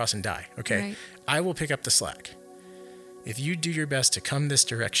there on the cross and die, okay? Right. I will pick up the slack. If you do your best to come this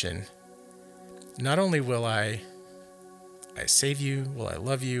direction, not only will I save you, will I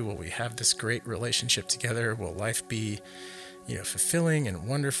love you, will we have this great relationship together, will life be, fulfilling and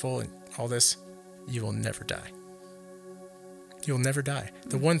wonderful and all this, you will never die. You'll never die.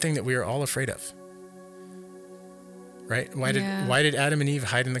 The one thing that we are all afraid of. Right? Why did Adam and Eve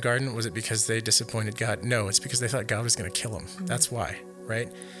hide in the garden? Was it because they disappointed God? No, it's because they thought God was going to kill them. That's why, right?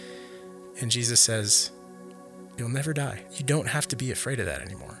 And Jesus says, you'll never die. You don't have to be afraid of that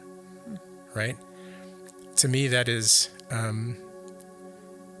anymore, right? To me, that is, in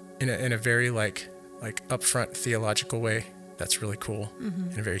a very like upfront theological way, that's really cool.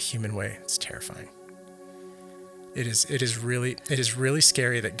 In a very human way, it's terrifying. It is really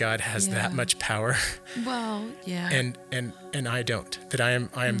scary that God has that much power. Well, yeah. And I don't. That I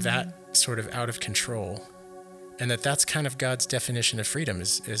am that sort of out of control. And that's kind of God's definition of freedom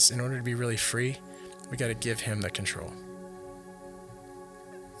is in order to be really free, we got to give him the control.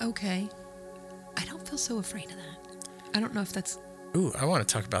 Okay. I don't feel so afraid of that. I don't know if that's... Ooh, I want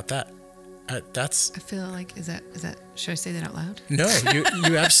to talk about that. I feel like, is that, should I say that out loud? No,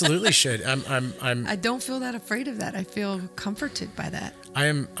 you absolutely should. I don't feel that afraid of that. I feel comforted by that.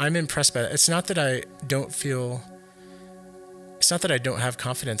 I'm impressed by that. It's not that I don't have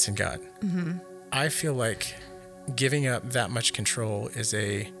confidence in God. Mm-hmm. I feel like giving up that much control is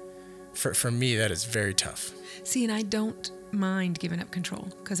for me, that is very tough. See, and I don't mind giving up control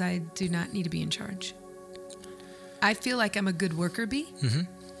because I do not need to be in charge. I feel like I'm a good worker bee. Mm-hmm.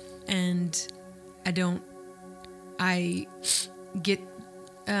 And I get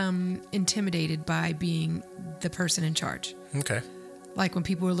intimidated by being the person in charge. Okay. Like when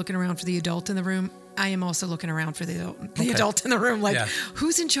people are looking around for the adult in the room, I am also looking around for the adult in the room. Like,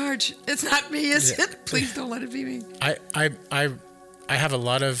 who's in charge? It's not me, is it? Please don't let it be me. I have a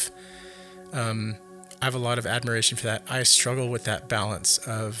lot of admiration for that. I struggle with that balance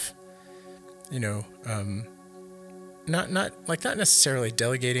of, not necessarily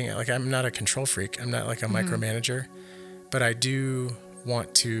delegating. Like, I'm not a control freak. I'm not like a micromanager, but I do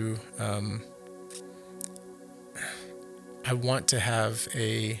want to I want to have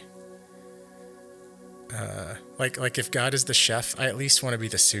like if God is the chef, I at least want to be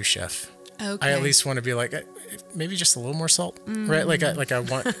the sous chef. Okay. I at least want to be like, maybe just a little more salt, right? Like I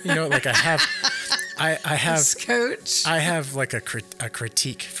want, like I have Coach. I have like a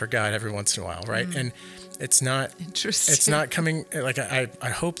critique for God every once in a while, right? And it's not Interesting. It's not coming like I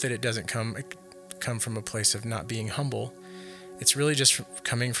hope that it doesn't come from a place of not being humble. It's really just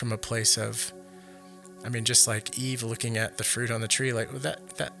coming from a place of, I mean, just like Eve looking at the fruit on the tree, like, well,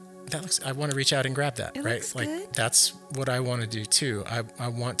 that looks, I want to reach out and grab that, it right? Looks like good. that's what I want to do too. I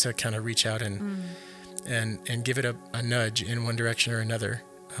want to kind of reach out and give it a nudge in one direction or another.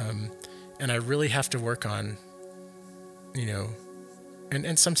 And I really have to work on,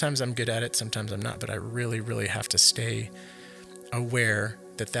 and sometimes I'm good at it, sometimes I'm not, but I really, really have to stay aware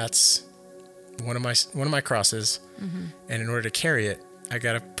that that's one of my crosses. And in order to carry it, I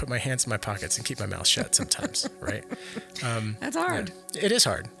got to put my hands in my pockets and keep my mouth shut sometimes. Right. That's hard. Yeah. It is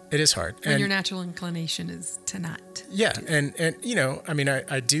hard. When your natural inclination is to not. Yeah. And I mean,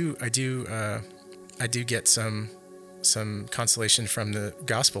 I do get some consolation from the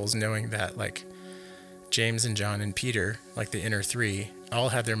Gospels, knowing that like James and John and Peter, like the inner three, all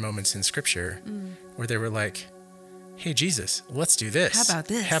had their moments in Scripture where they were like, "Hey Jesus, let's do this. How about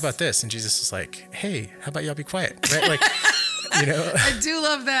this? How about this?" And Jesus is like, "Hey, how about y'all be quiet?" Right? Like, I do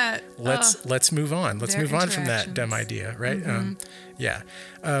love that. Let's move on. Let's move on from that dumb idea, right? Yeah.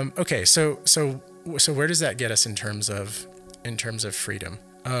 Okay. So where does that get us in terms of freedom?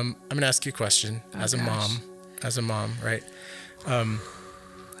 I'm gonna ask you a question as a mom, right?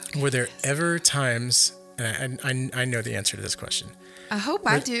 Were there ever times, and I know the answer to this question. I hope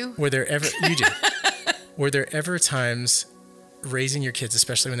I do. Were there ever, you do. Were there ever times raising your kids,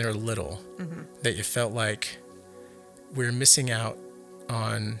 especially when they were little, that you felt like we're missing out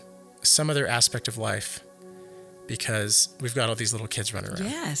on some other aspect of life because we've got all these little kids running around?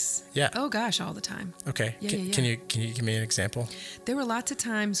 Yes. Yeah. Oh gosh, all the time. Okay. Yeah. Can you give me an example? There were lots of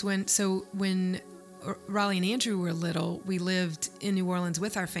times when Raleigh and Andrew were little, we lived in New Orleans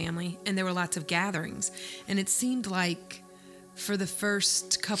with our family, and there were lots of gatherings. And it seemed like for the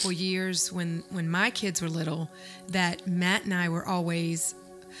first couple years when my kids were little, that Matt and I were always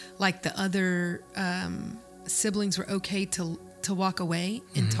like the other siblings were okay to walk away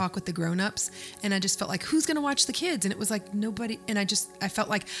and talk with the grown-ups. And I just felt like, who's going to watch the kids? And it was like nobody. And I felt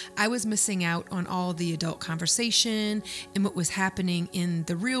like I was missing out on all the adult conversation and what was happening in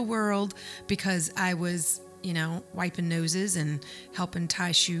the real world because I was, wiping noses and helping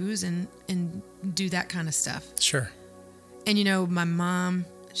tie shoes and do that kind of stuff. Sure. And, my mom,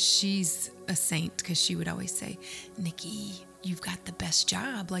 she's a saint because she would always say, "Nikki, you've got the best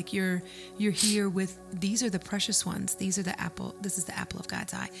job. Like you're here with, these are the precious ones. This is the apple of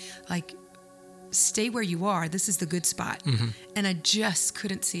God's eye. Like stay where you are. This is the good spot." And I just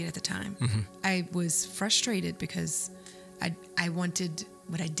couldn't see it at the time. I was frustrated because I wanted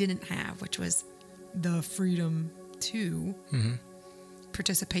what I didn't have, which was the freedom to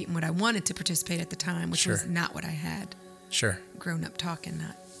participate in what I wanted to participate at the time, which was not what I had. Sure. Grown up talking,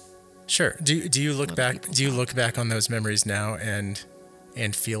 not. Sure. Do you look back? Do you look back on those memories now and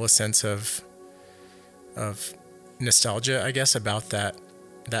feel a sense of nostalgia, I guess, about that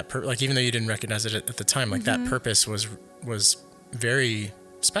like even though you didn't recognize it at the time, like that purpose was very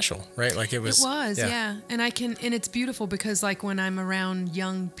special, right? Like it was. Yeah. And and it's beautiful because like when I'm around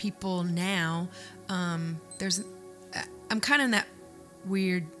young people now, I'm kind of in that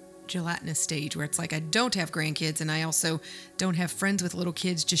weird gelatinous stage where it's like I don't have grandkids and I also don't have friends with little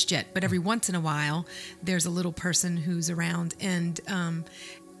kids just yet, but every once in a while there's a little person who's around, and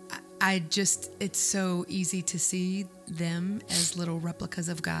it's so easy to see them as little replicas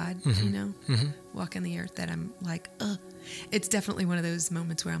of God, walking the earth, that I'm like, it's definitely one of those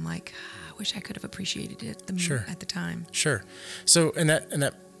moments where I'm like, I wish I could have appreciated it at the time. Sure. So and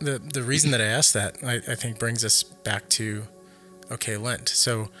the reason that I asked that, I think brings us back to Lent.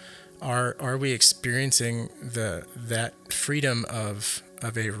 So are we experiencing that freedom of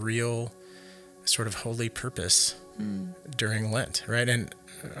a real sort of holy purpose during Lent, right? And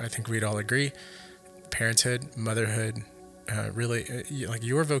I think we'd all agree, parenthood, motherhood, really, like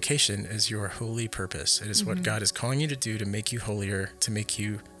your vocation is your holy purpose. It is what God is calling you to do to make you holier, to make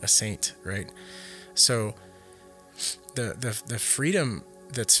you a saint, right? So the freedom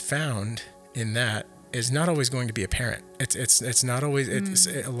that's found in that is not always going to be apparent. It's not always. It's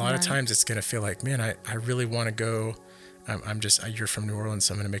a lot of times it's going to feel like, man, I really want to go. You're from New Orleans,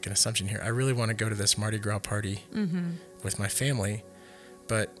 so I'm going to make an assumption here. I really want to go to this Mardi Gras party with my family,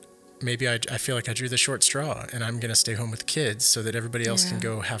 but maybe I feel like I drew the short straw, and I'm going to stay home with kids so that everybody else can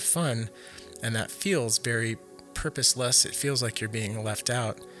go have fun, and that feels very purposeless. It feels like you're being left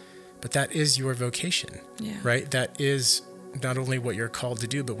out, but that is your vocation, right? That is not only what you're called to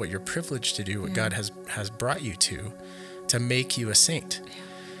do, but what you're privileged to do, what God has brought you to make you a saint.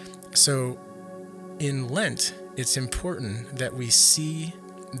 So in Lent, it's important that we see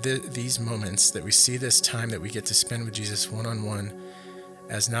these moments, that we see this time that we get to spend with Jesus one-on-one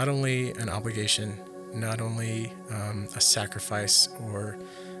as not only an obligation, not only a sacrifice, or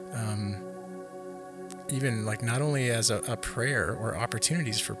even like not only as a prayer or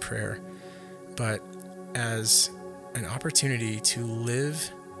opportunities for prayer, but as an opportunity to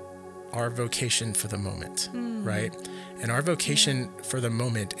live our vocation for the moment, right? And our vocation for the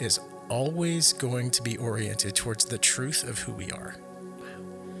moment is always going to be oriented towards the truth of who we are.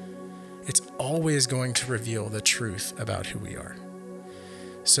 It's always going to reveal the truth about who we are.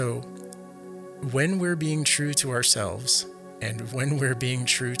 So when we're being true to ourselves, and when we're being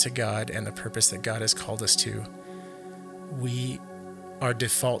true to God and the purpose that God has called us to, our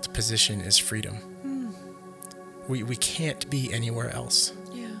default position is freedom. We can't be anywhere else,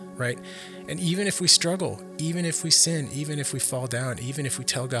 right? And even if we struggle, even if we sin, even if we fall down, even if we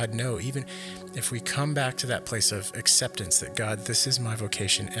tell God no, even if we come back to that place of acceptance that God, this is my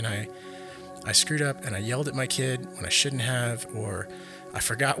vocation, and I screwed up and I yelled at my kid when I shouldn't have, or I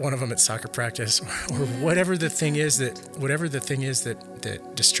forgot one of them at soccer practice, or whatever the thing is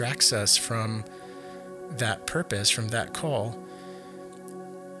that distracts us from that purpose, from that call.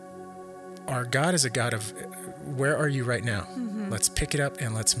 Our God is a God of, where are you right now? Let's pick it up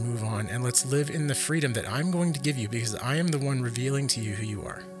and let's move on, and let's live in the freedom that I'm going to give you, because I am the one revealing to you who you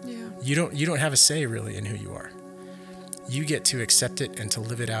are. You don't have a say really in who you are. You get to accept it and to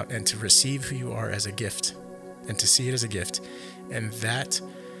live it out and to receive who you are as a gift and to see it as a gift. And that,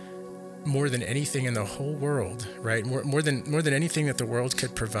 more than anything in the whole world, right? More than anything that the world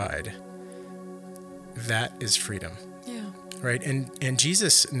could provide, that is freedom. Right? And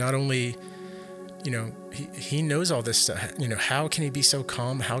Jesus not only, he knows all this stuff. How can he be so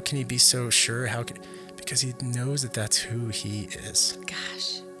calm? How can he be so sure? Because he knows that that's who he is.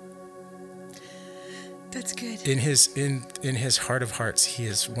 Gosh. That's good. In his heart of hearts, he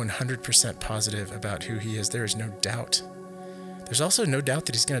is 100% positive about who he is. There is no doubt. There's also no doubt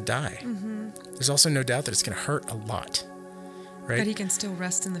that he's going to die. There's also no doubt that it's going to hurt a lot, right? But he can still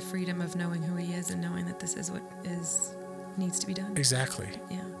rest in the freedom of knowing who he is and knowing that this is what needs to be done. Exactly.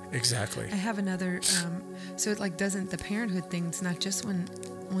 Yeah. Exactly. I have another. So it doesn't the parenthood thing? It's not just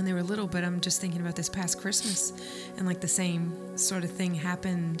when they were little, but I'm just thinking about this past Christmas, and the same sort of thing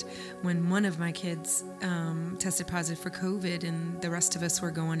happened when one of my kids tested positive for COVID, and the rest of us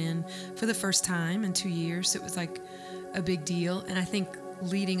were going in for the first time in 2 years. So it was like a big deal. And I think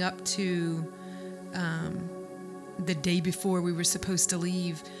leading up to the day before we were supposed to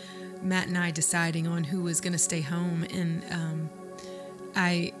leave, Matt and I deciding on who was going to stay home, and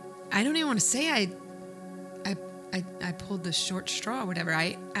I don't even want to say I pulled the short straw or whatever.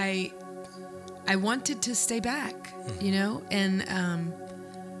 I wanted to stay back, and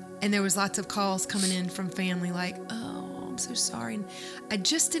there was lots of calls coming in from family like, oh, I'm so sorry. And I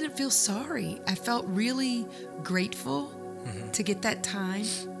just didn't feel sorry. I felt really grateful to get that time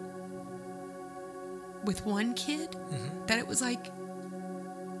with one kid, that it was like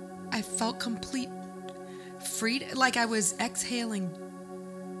I felt complete freedom, like I was exhaling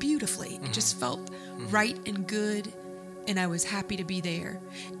beautifully. It just felt right and good, and I was happy to be there.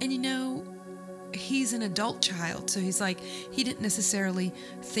 And he's an adult child, so he's like, he didn't necessarily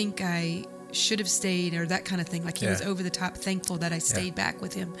think I should have stayed or that kind of thing. Like he was over the top thankful that I stayed back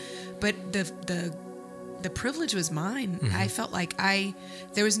with him. But the privilege was mine. I felt like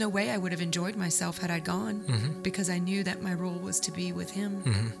there was no way I would have enjoyed myself had I gone, because I knew that my role was to be with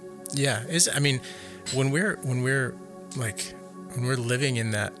him. Yeah, when we're living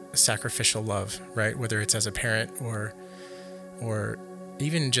in that sacrificial love, right? Whether it's as a parent or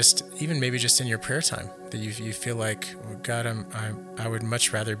even maybe just in your prayer time, that you feel like, oh, God, I would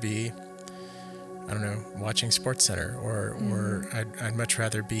much rather be, I don't know, watching SportsCenter, or I'd much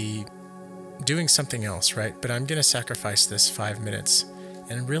rather be doing something else, right? But I'm going to sacrifice this 5 minutes,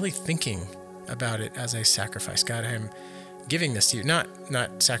 and really thinking about it as a sacrifice. God, I'm giving this to you, not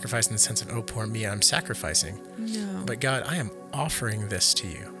sacrifice in the sense of, oh, poor me, I'm sacrificing. No. But God, I am offering this to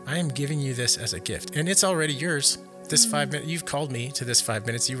you. I am giving you this as a gift, and it's already yours. This 5 minutes, you've called me to this 5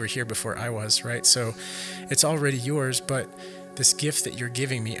 minutes. You were here before I was, right? So it's already yours, but this gift that you're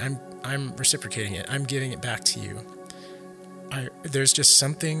giving me, I'm reciprocating it. I'm giving it back to you. There's just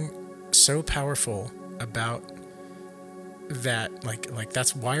something so powerful about that, like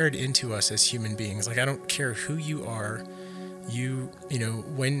that's wired into us as human beings. Like, I don't care who you are,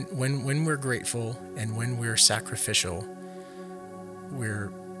 when we're grateful and when we're sacrificial,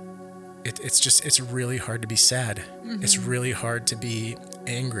 it's really hard to be sad. It's really hard to be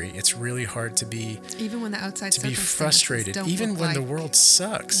angry. It's really hard to be, even when the outside to be frustrated, even when the world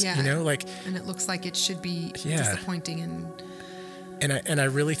sucks, yeah, and it looks like it should be disappointing and I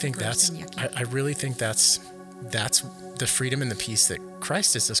really think that's the freedom and the peace that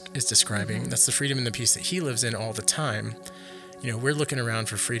Christ is describing. That's the freedom and the peace that he lives in all the time. We're looking around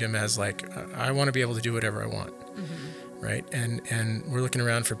for freedom as like, I want to be able to do whatever I want. Right. And we're looking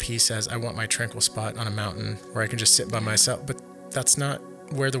around for peace as I want my tranquil spot on a mountain where I can just sit by myself. But that's not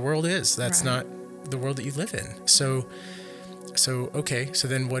where the world is. That's not the world that you live in. So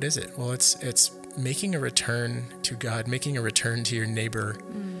then what is it? Well, it's making a return to God, making a return to your neighbor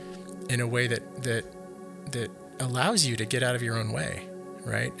in a way that allows you to get out of your own way.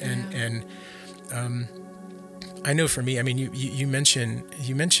 Right. And I know for me, I mean, you mention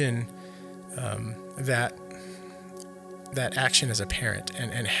that action as a parent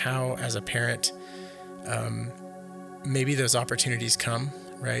and how as a parent, maybe those opportunities come,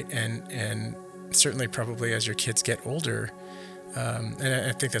 right? And certainly probably as your kids get older. And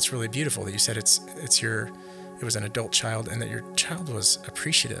I think that's really beautiful that you said it was an adult child and that your child was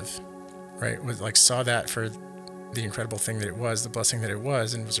appreciative, right? Saw that for the incredible thing that it was, the blessing that it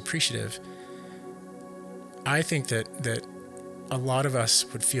was, and was appreciative. I think that a lot of us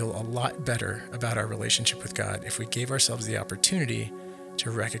would feel a lot better about our relationship with God if we gave ourselves the opportunity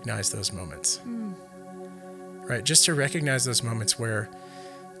to recognize those moments, right? Just to recognize those moments where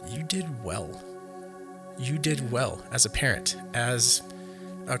you did well. You did well as a parent, as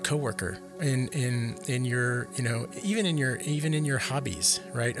a coworker, in your, even in your hobbies,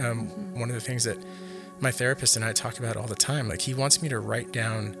 right? One of the things that my therapist and I talk about all the time, like he wants me to write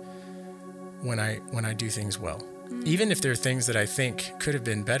down when I do things well. Even if there are things that I think could have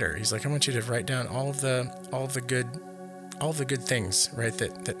been better, he's like, I want you to write down all of the good things, right?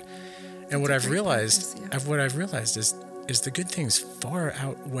 And what I've realized is the good things far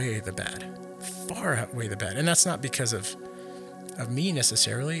outweigh the bad, and that's not because of me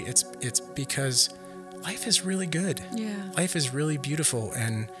necessarily. It's because life is really good. Yeah, life is really beautiful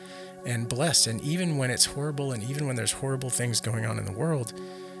and blessed, and even when it's horrible, and even when there's horrible things going on in the world,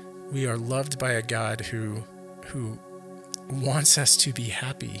 we are loved by a God who wants us to be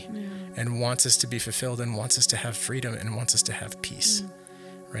happy and wants us to be fulfilled and wants us to have freedom and wants us to have peace,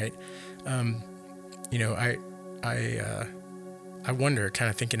 right? I wonder, kind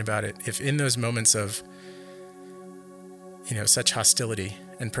of thinking about it, if in those moments of, such hostility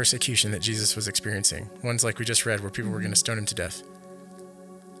and persecution that Jesus was experiencing, ones like we just read where people were going to stone him to death,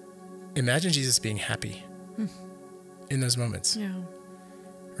 imagine Jesus being happy in those moments. Yeah.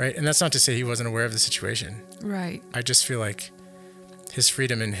 Right. And that's not to say he wasn't aware of the situation. Right. I just feel like his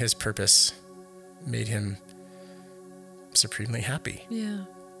freedom and his purpose made him supremely happy. Yeah.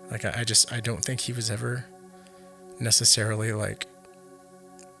 Like, I don't think he was ever necessarily like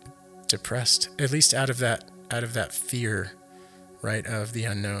depressed, at least out of that fear, right, of the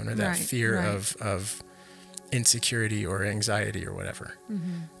unknown, or that fear of insecurity or anxiety or whatever.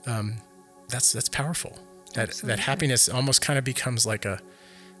 That's powerful. That happiness almost kind of becomes like a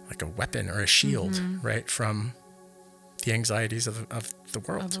weapon or a shield, right, from the anxieties of the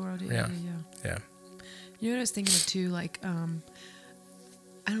world. Of the world, yeah. You know what I was thinking of too? Like,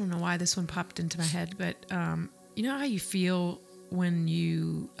 I don't know why this one popped into my head, but you know how you feel when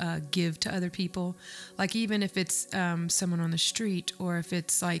you give to other people? Like, even if it's someone on the street, or if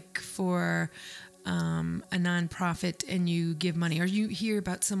it's like for a nonprofit and you give money, or you hear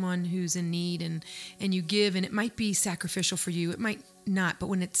about someone who's in need and you give, and it might be sacrificial for you, it might not, but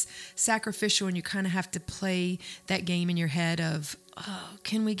when it's sacrificial and you kind of have to play that game in your head of, oh,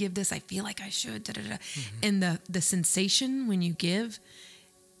 can we give this? I feel like I should, and the sensation when you give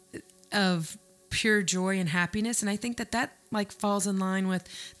of pure joy and happiness. And I think that like falls in line with,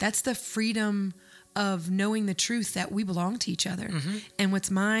 that's the freedom of knowing the truth that we belong to each other, and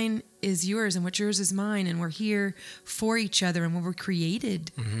what's mine is yours, and what's yours is mine, and we're here for each other, and we're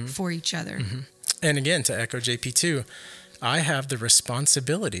created for each other. And again, to echo JP too, I have the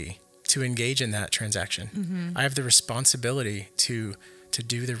responsibility to engage in that transaction. I have the responsibility to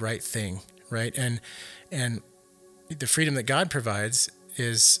do the right thing, right? And the freedom that God provides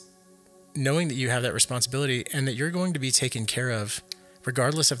is knowing that you have that responsibility and that you're going to be taken care of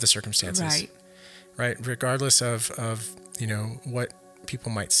regardless of the circumstances. Right? Regardless of what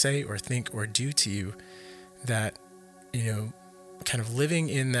people might say or think or do to you, that, kind of living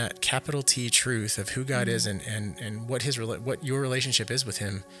in that capital T truth of who God is and what your relationship is with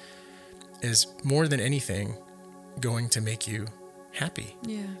him is more than anything going to make you happy.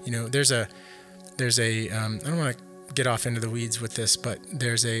 Yeah. You know, there's a I don't want to get off into the weeds with this, but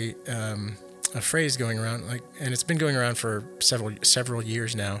there's a phrase going around, like, and it's been going around for several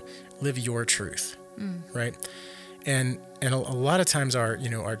years now. Live your truth, right? And a lot of times our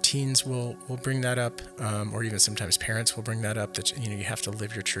teens will bring that up, or even sometimes parents will bring that up, that you have to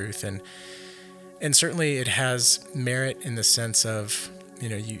live your truth, and certainly it has merit in the sense of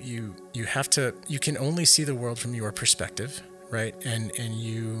you have to, you can only see the world from your perspective, right? And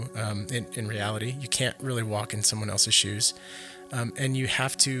you in reality you can't really walk in someone else's shoes, and you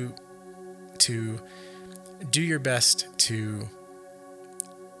have to do your best to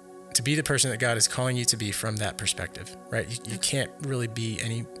be the person that God is calling you to be from that perspective, right? You can't really be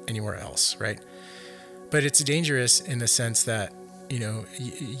anywhere else, right? But it's dangerous in the sense that,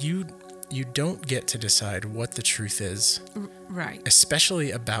 you don't get to decide what the truth is, right?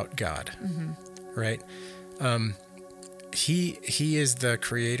 Especially about God, right? He is the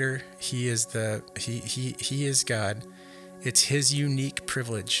creator. He is God. It's his unique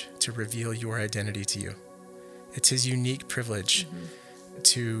privilege to reveal your identity to you. It's his unique privilege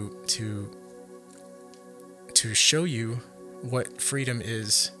to show you what freedom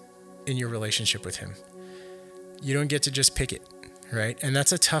is in your relationship with him. You don't get to just pick it, right? And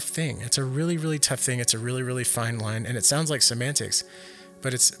that's a tough thing. It's a really, really tough thing. It's a really, really fine line, and it sounds like semantics,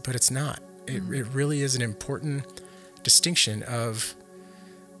 but it's not. It really is an important distinction of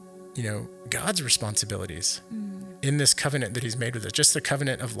God's responsibilities in this covenant that he's made with us, just the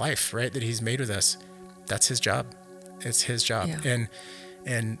covenant of life, right, that he's made with us. That's his job. It's his job. Yeah.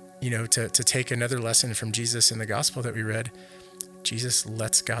 And to take another lesson from Jesus in the gospel that we read, Jesus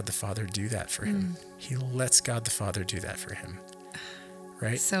lets God the Father do that for him. He lets God the Father do that for him,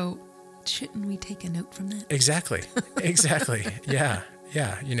 right? So shouldn't we take a note from that? Exactly. Yeah.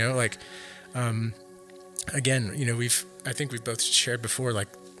 Again, I think we've both shared before, like,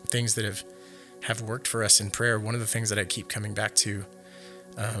 things that have worked for us in prayer. One of the things that I keep coming back to,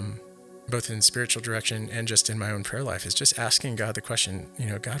 both in spiritual direction and just in my own prayer life, is just asking God the question,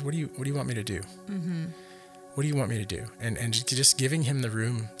 God, what do you want me to do? What do you want me to do? And just giving him the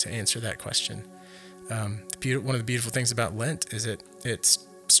room to answer that question. One of the beautiful things about Lent is it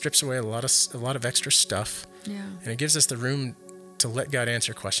strips away a lot of extra stuff. Yeah. And it gives us the room to let God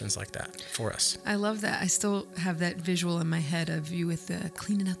answer questions like that for us. I love that. I still have that visual in my head of you with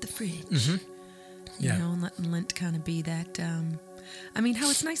cleaning out the fridge. Yeah. And letting Lent kind of be that. How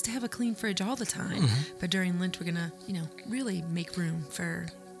it's nice to have a clean fridge all the time, but during Lent we're gonna, really make room for.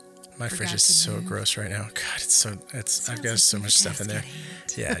 My fridge is so gross right now. God, I've got so much stuff in there.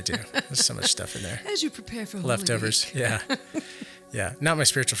 Yeah, I do. There's so much stuff in there. As you prepare for leftovers. Holy Week. Yeah. Yeah. Not my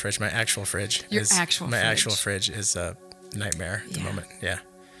spiritual fridge. My actual fridge. My actual fridge is a nightmare at the moment. Yeah.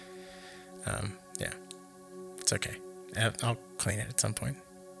 Yeah. It's okay. I'll clean it at some point.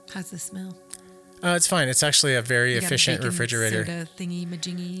 How's the smell? It's fine. It's actually a very efficient refrigerator. Soda thingy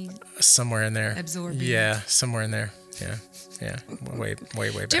majingy. Somewhere in there. Absorbing. Yeah, somewhere in there. Yeah. Way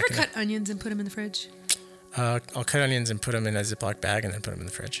back. Do you ever cut onions and put them in the fridge? I'll cut onions and put them in a Ziploc bag and then put them in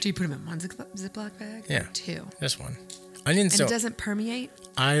the fridge. Do you put them in one Ziploc bag? Yeah. Or two? Just one. Onions and it doesn't permeate?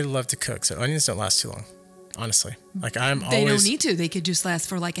 I love to cook, so onions don't last too long, honestly. Like They don't need to. They could just last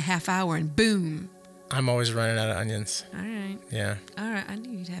for like a half hour and boom. I'm always running out of onions. All right. Yeah. All right. I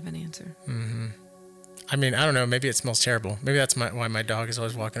knew you'd have an answer. Mm-hmm. I don't know. Maybe it smells terrible. Maybe that's why my dog is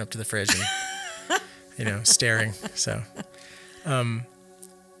always walking up to the fridge and, staring. So,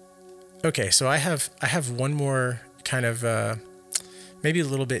 okay. So I have one more kind of, maybe a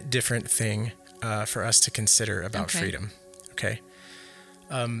little bit different thing, for us to consider about freedom. Okay.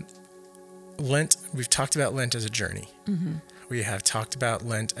 Lent, we've talked about Lent as a journey. We have talked about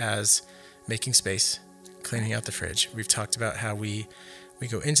Lent as making space, cleaning out the fridge. We've talked about how we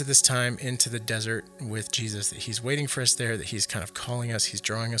go into this time, into the desert with Jesus, that he's waiting for us there, that he's kind of calling us, he's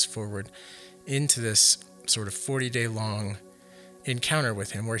drawing us forward into this sort of 40-day long encounter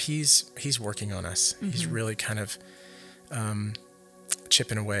with him where he's working on us. He's really kind of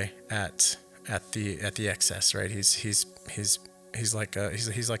chipping away at the excess, right? He's like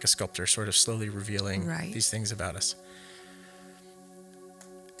a sculptor, sort of slowly revealing these things about us.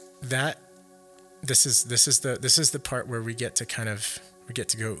 This is the part where we get to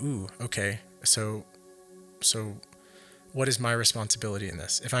go, ooh, okay, so what is my responsibility in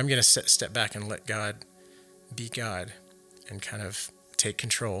this? If I'm going to step back and let God be God and kind of take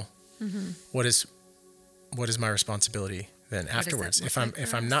control, what is my responsibility then afterwards? If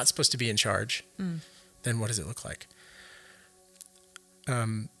I'm not supposed to be in charge, then what does it look like?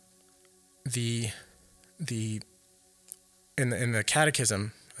 In the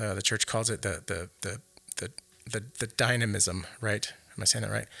catechism, the church calls it the the dynamism, right? Am I saying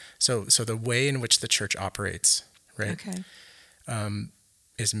that right? So the way in which the church operates, right? Okay.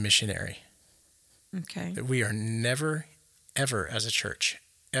 Is missionary. Okay. That we are never, ever as a church,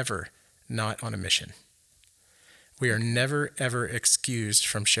 ever not on a mission. We are never, ever excused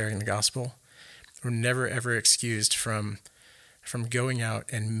from sharing the gospel. We're never, ever excused from going out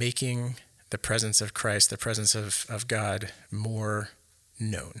and making the presence of Christ, the presence of God more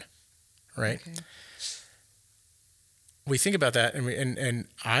known, right? Okay. We think about that, and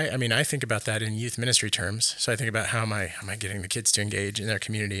I think about that in youth ministry terms. So I think about how am I getting the kids to engage in their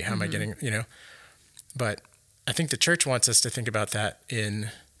community? How am I getting, But I think the church wants us to think about that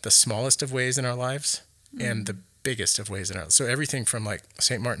in the smallest of ways in our lives and the biggest of ways in our lives. So everything from like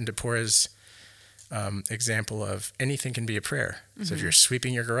St. Martin de Porres' example of anything can be a prayer. So if you're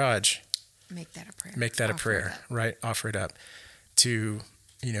sweeping your garage, Make that a prayer. make that a prayer, right? Offer it up. To,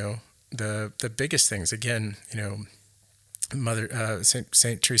 the biggest things, again, Mother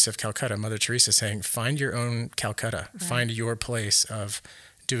Saint Teresa of Calcutta, Mother Teresa saying, find your own Calcutta, Right. find your place of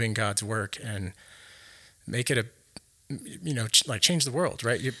doing God's work and make it a, change the world,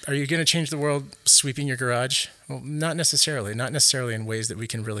 right? Are you going to change the world sweeping your garage? Well, not necessarily in ways that we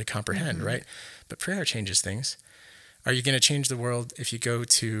can really comprehend, right? But prayer changes things. Are you going to change the world if you go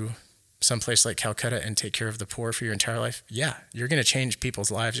to some place like Calcutta and take care of the poor for your entire life? Yeah, you're going to change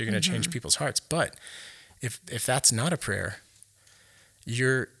people's lives. You're going to change people's hearts. But if that's not a prayer,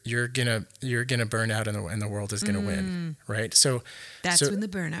 you're gonna burn out and the world is gonna win, right? So That's when the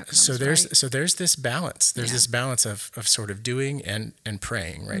burnout comes. so there's right? this balance. There's Yeah. this balance of sort of doing and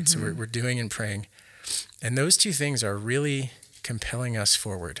praying, right? So we're doing and praying, and those two things are really compelling us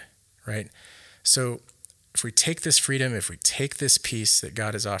forward, right? So if we take this freedom, if we take this peace that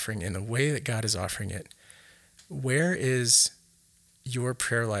God is offering in the way that God is offering it, where is your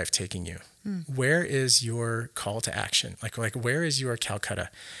prayer life taking you? Where is your call to action? Like where is your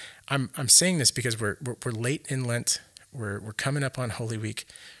Calcutta? I'm saying this because we're late in Lent. We're coming up on Holy Week.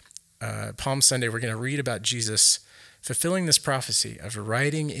 Palm Sunday, we're going to read about Jesus fulfilling this prophecy of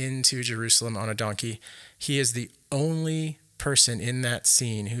riding into Jerusalem on a donkey. He is the only person in that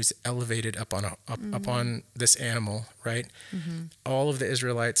scene who's elevated up on this animal, right? All of the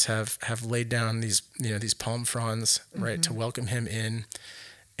Israelites have laid down these palm fronds, right, to welcome him in.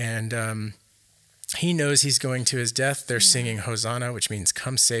 And he knows he's going to his death. They're singing Hosanna, which means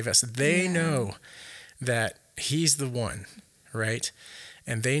come save us. They know that he's the one, right?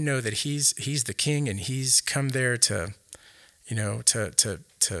 And they know that he's the king and he's come there to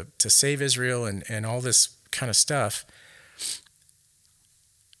save Israel and all this kind of stuff.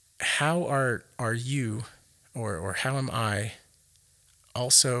 How are you or how am I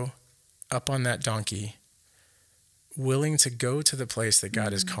also up on that donkey, willing to go to the place that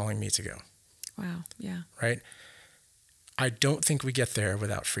God is calling me to go? Wow. Yeah. Right? I don't think we get there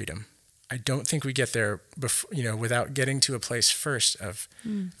without freedom. I don't think we get there without getting to a place first of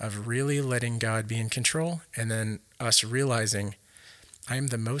really letting God be in control, and then us realizing I am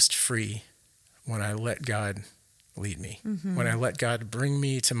the most free when I let God lead me, when I let God bring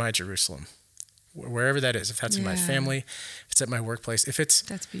me to my Jerusalem, wherever that is, if that's in my family, if it's at my workplace,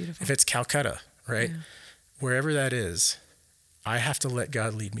 That's beautiful. if it's Calcutta, right? Yeah. Wherever that is, I have to let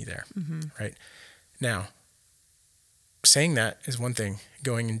God lead me there, right? Now, saying that is one thing.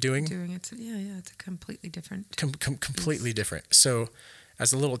 Going and doing it's a completely different. completely different. So,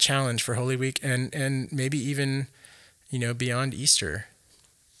 as a little challenge for Holy Week, and maybe even, beyond Easter,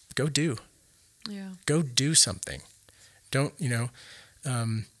 go do. Yeah. Go do something. Don't,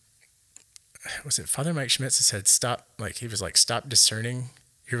 was it Father Mike Schmitz that said, stop discerning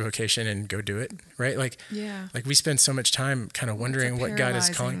your vocation and go do it, right? Like we spend so much time kind of wondering what God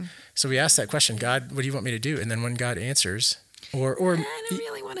is calling. So we ask that question, God, what do you want me to do? And then when God answers, or I don't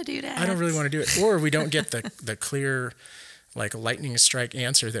really want to do that. I don't really want to do it. Or we don't get the clear, like lightning strike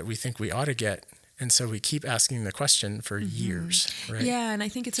answer that we think we ought to get. And so we keep asking the question for years, right? Yeah, and I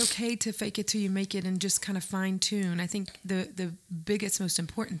think it's okay to fake it till you make it and just kind of fine tune. I think the biggest, most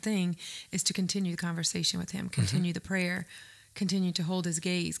important thing is to continue the conversation with him, continue the prayer, continue to hold his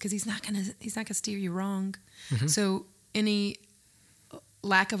gaze, because he's not gonna steer you wrong. So any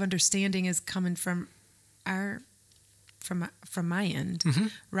lack of understanding is coming from my end,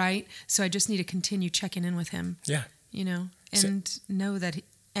 right? So I just need to continue checking in with him. Yeah. And know that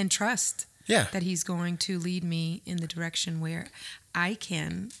and trust. Yeah. That he's going to lead me in the direction where I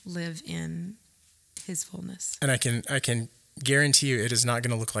can live in his fullness. And I can guarantee you it is not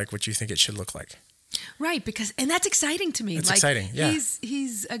going to look like what you think it should look like. Right, and that's exciting to me. It's exciting, yeah.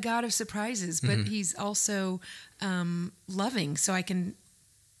 He's a God of surprises, but he's also loving. So I can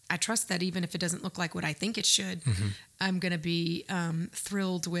I trust that even if it doesn't look like what I think it should, I'm going to be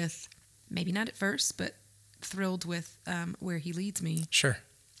thrilled with, maybe not at first, but thrilled with where he leads me. Sure.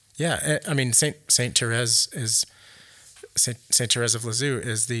 Yeah. I mean, Saint Therese of Lisieux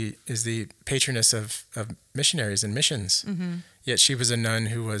is the patroness of missionaries and missions. Yet she was a nun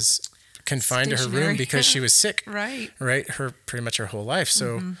who was confined to her room because she was sick. Right. Pretty much her whole life.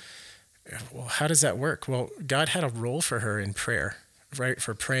 So, well, how does that work? Well, God had a role for her in prayer, right?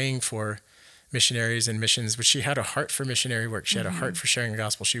 For praying for missionaries and missions, but she had a heart for missionary work. She had a heart for sharing the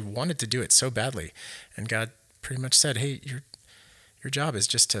gospel. She wanted to do it so badly. And God pretty much said, hey, your job is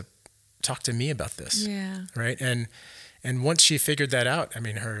just to talk to me about this. Yeah. Right. And once she figured that out,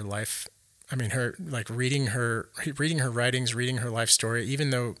 her life, her like reading her writings, reading her life story, even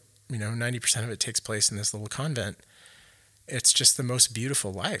though, 90% of it takes place in this little convent, it's just the most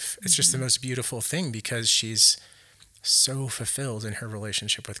beautiful life. It's just the most beautiful thing because she's so fulfilled in her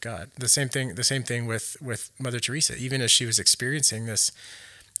relationship with God. The same thing with Mother Teresa. Even as she was experiencing this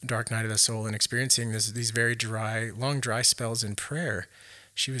dark night of the soul and experiencing these very long dry spells in prayer,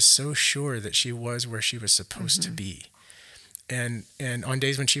 she was so sure that she was where she was supposed to be. And on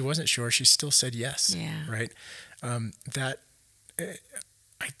days when she wasn't sure, she still said yes. Yeah. Right.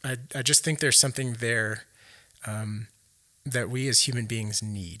 I just think there's something there that we as human beings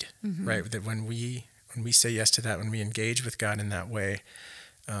need, right? That when we say yes to that, when we engage with God in that way,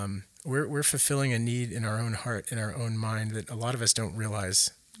 we're fulfilling a need in our own heart, in our own mind that a lot of us don't realize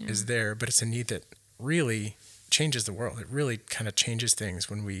is there, but it's a need that really changes the world. It really kind of changes things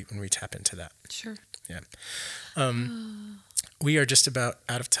when we tap into that. Sure. Yeah. We are just about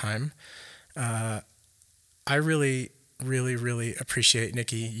out of time. I really, really, really appreciate,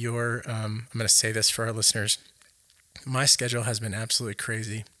 Nikki, your, I'm going to say this for our listeners. My schedule has been absolutely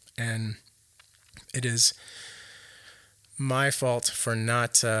crazy, and it is my fault for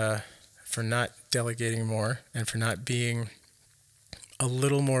not delegating more and for not being a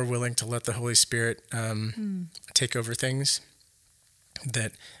little more willing to let the Holy Spirit take over things.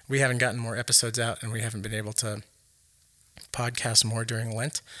 That we haven't gotten more episodes out, and we haven't been able to podcast more during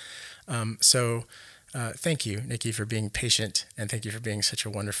Lent. So thank you, Nikki, for being patient, and thank you for being such a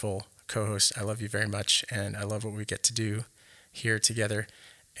wonderful co-host. I love you very much, and I love what we get to do here together.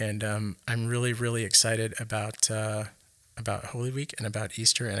 And I'm really, really excited about Holy Week and about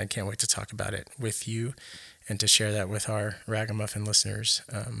Easter, and I can't wait to talk about it with you and to share that with our Ragamuffin listeners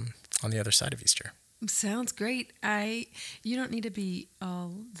on the other side of Easter. Sounds great. You don't need to be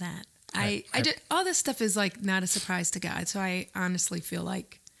all that. All this stuff is like not a surprise to God. So I honestly feel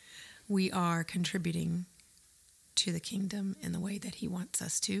like we are contributing to the kingdom in the way that he wants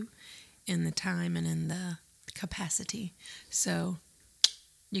us to, in the time and in the capacity. So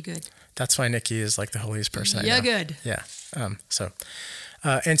you're good. That's why Nikki is like the holiest person I know. You're good. Yeah.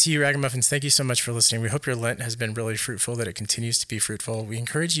 And to you, Ragamuffins, thank you so much for listening. We hope your Lent has been really fruitful, that it continues to be fruitful. We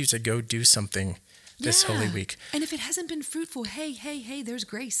encourage you to go do something this Holy Week. And if it hasn't been fruitful, hey, there's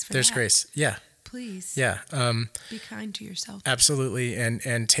grace for There's that. grace. Yeah. Please. Yeah. Be kind to yourself. Absolutely.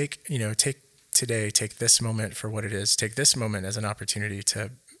 And take this moment for what it is. Take this moment as an opportunity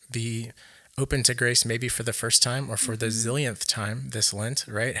to be open to grace, maybe for the first time or for the zillionth time this Lent,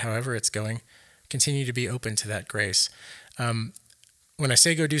 right? However it's going, continue to be open to that grace. When I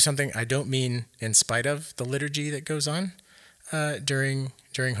say go do something, I don't mean in spite of the liturgy that goes on during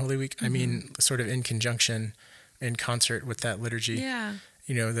Holy Week. I mean sort of in conjunction, in concert with that liturgy. Yeah.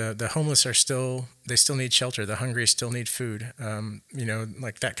 The homeless they still need shelter. The hungry still need food.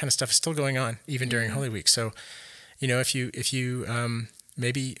 Like that kind of stuff is still going on even during Holy Week. So, if you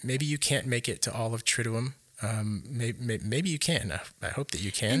maybe you can't make it to all of Triduum, maybe you can. I hope that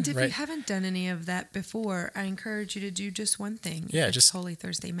you can. And if you haven't done any of that before, I encourage you to do just one thing. Yeah, just Holy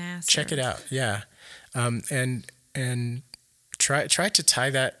Thursday Mass. Check it out. Yeah, and try to tie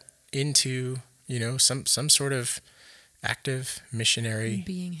that into some sort of active missionary,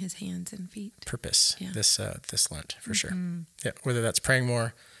 being his hands and feet purpose. Yeah. This Lent for sure. Yeah, whether that's praying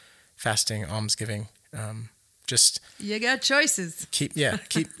more, fasting, almsgiving. Just you got choices.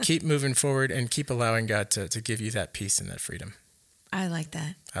 Keep moving forward and keep allowing God to give you that peace and that freedom. I like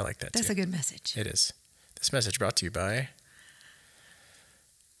that. That's too. A good message. It is. This message brought to you by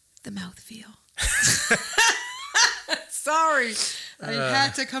the mouthfeel. Sorry. I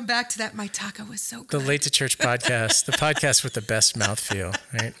had to come back to that. My taco was so good. The Late to Church podcast, the podcast with the best mouthfeel,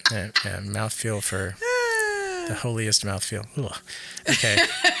 right? Yeah, mouthfeel for The holiest mouthfeel. Ugh. Okay.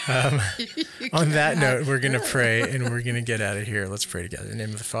 On that note, we're going to pray and we're going to get out of here. Let's pray together. In the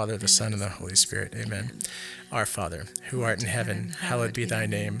name of the Father, the Son, and the Holy Spirit. Amen. Our Father, who art in heaven, hallowed be thy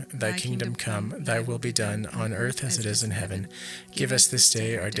name. Thy kingdom come, thy will be done on earth as it is in heaven. Give us this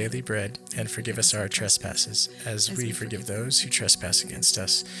day our daily bread, and forgive us our trespasses, as we forgive those who trespass against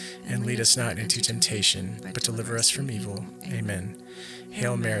us. And lead us not into temptation, but deliver us from evil. Amen.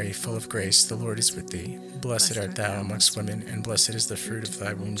 Hail Mary, full of grace, the Lord is with thee. Blessed art thou amongst women, and blessed is the fruit of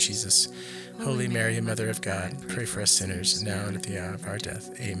thy womb, Jesus. Holy Mary, Mother of God, pray for us sinners, now and at the hour of our death.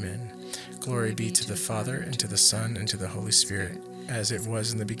 Amen. Glory be to the Father, and to the Son, and to the Holy Spirit, as it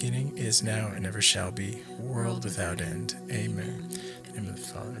was in the beginning, is now, and ever shall be, world without end. Amen. In the name of the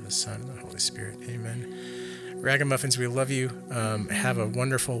Father, and the Son, and the Holy Spirit. Amen. Ragamuffins, we love you. Have a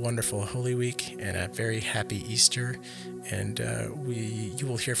wonderful, wonderful Holy Week and a very happy Easter. And you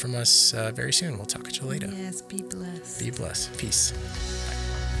will hear from us very soon. We'll talk to you later. Yes, be blessed. Be blessed. Peace.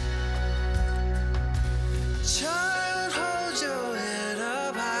 Child, hold your head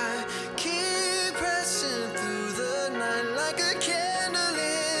up high. Keep pressing through the night like a candle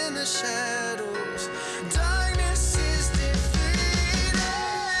in the shadows. Darkness is defeated.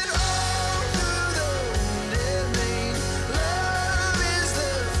 All through the wounded rain. Love is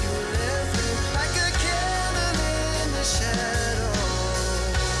the fuel and flame, like a candle in the shadows.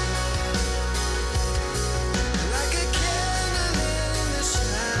 Like a candle in the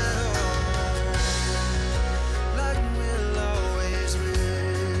shadows. Light will always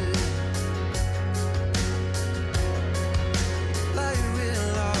win. Light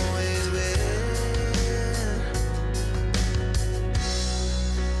will always win.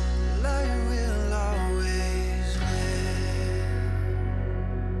 Light will always win.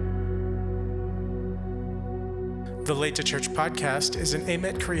 The Late to Church podcast is an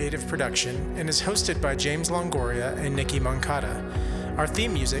AMET creative production and is hosted by James Longoria and Nikki Moncada. Our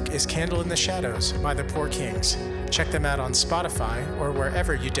theme music is Candle in the Shadows by the Poor Kings. Check them out on Spotify or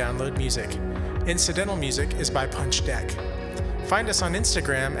wherever you download music. Incidental music is by Punch Deck. Find us on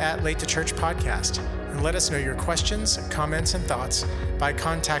Instagram at Late to Church Podcast and let us know your questions, comments, and thoughts by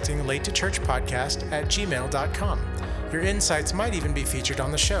contacting latetochurchpodcast@gmail.com. Your insights might even be featured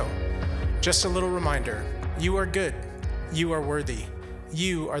on the show. Just a little reminder, you are good, you are worthy,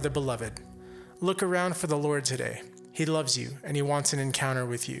 you are the beloved. Look around for the Lord today. He loves you and he wants an encounter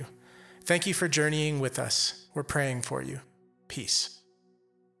with you. Thank you for journeying with us. We're praying for you. Peace.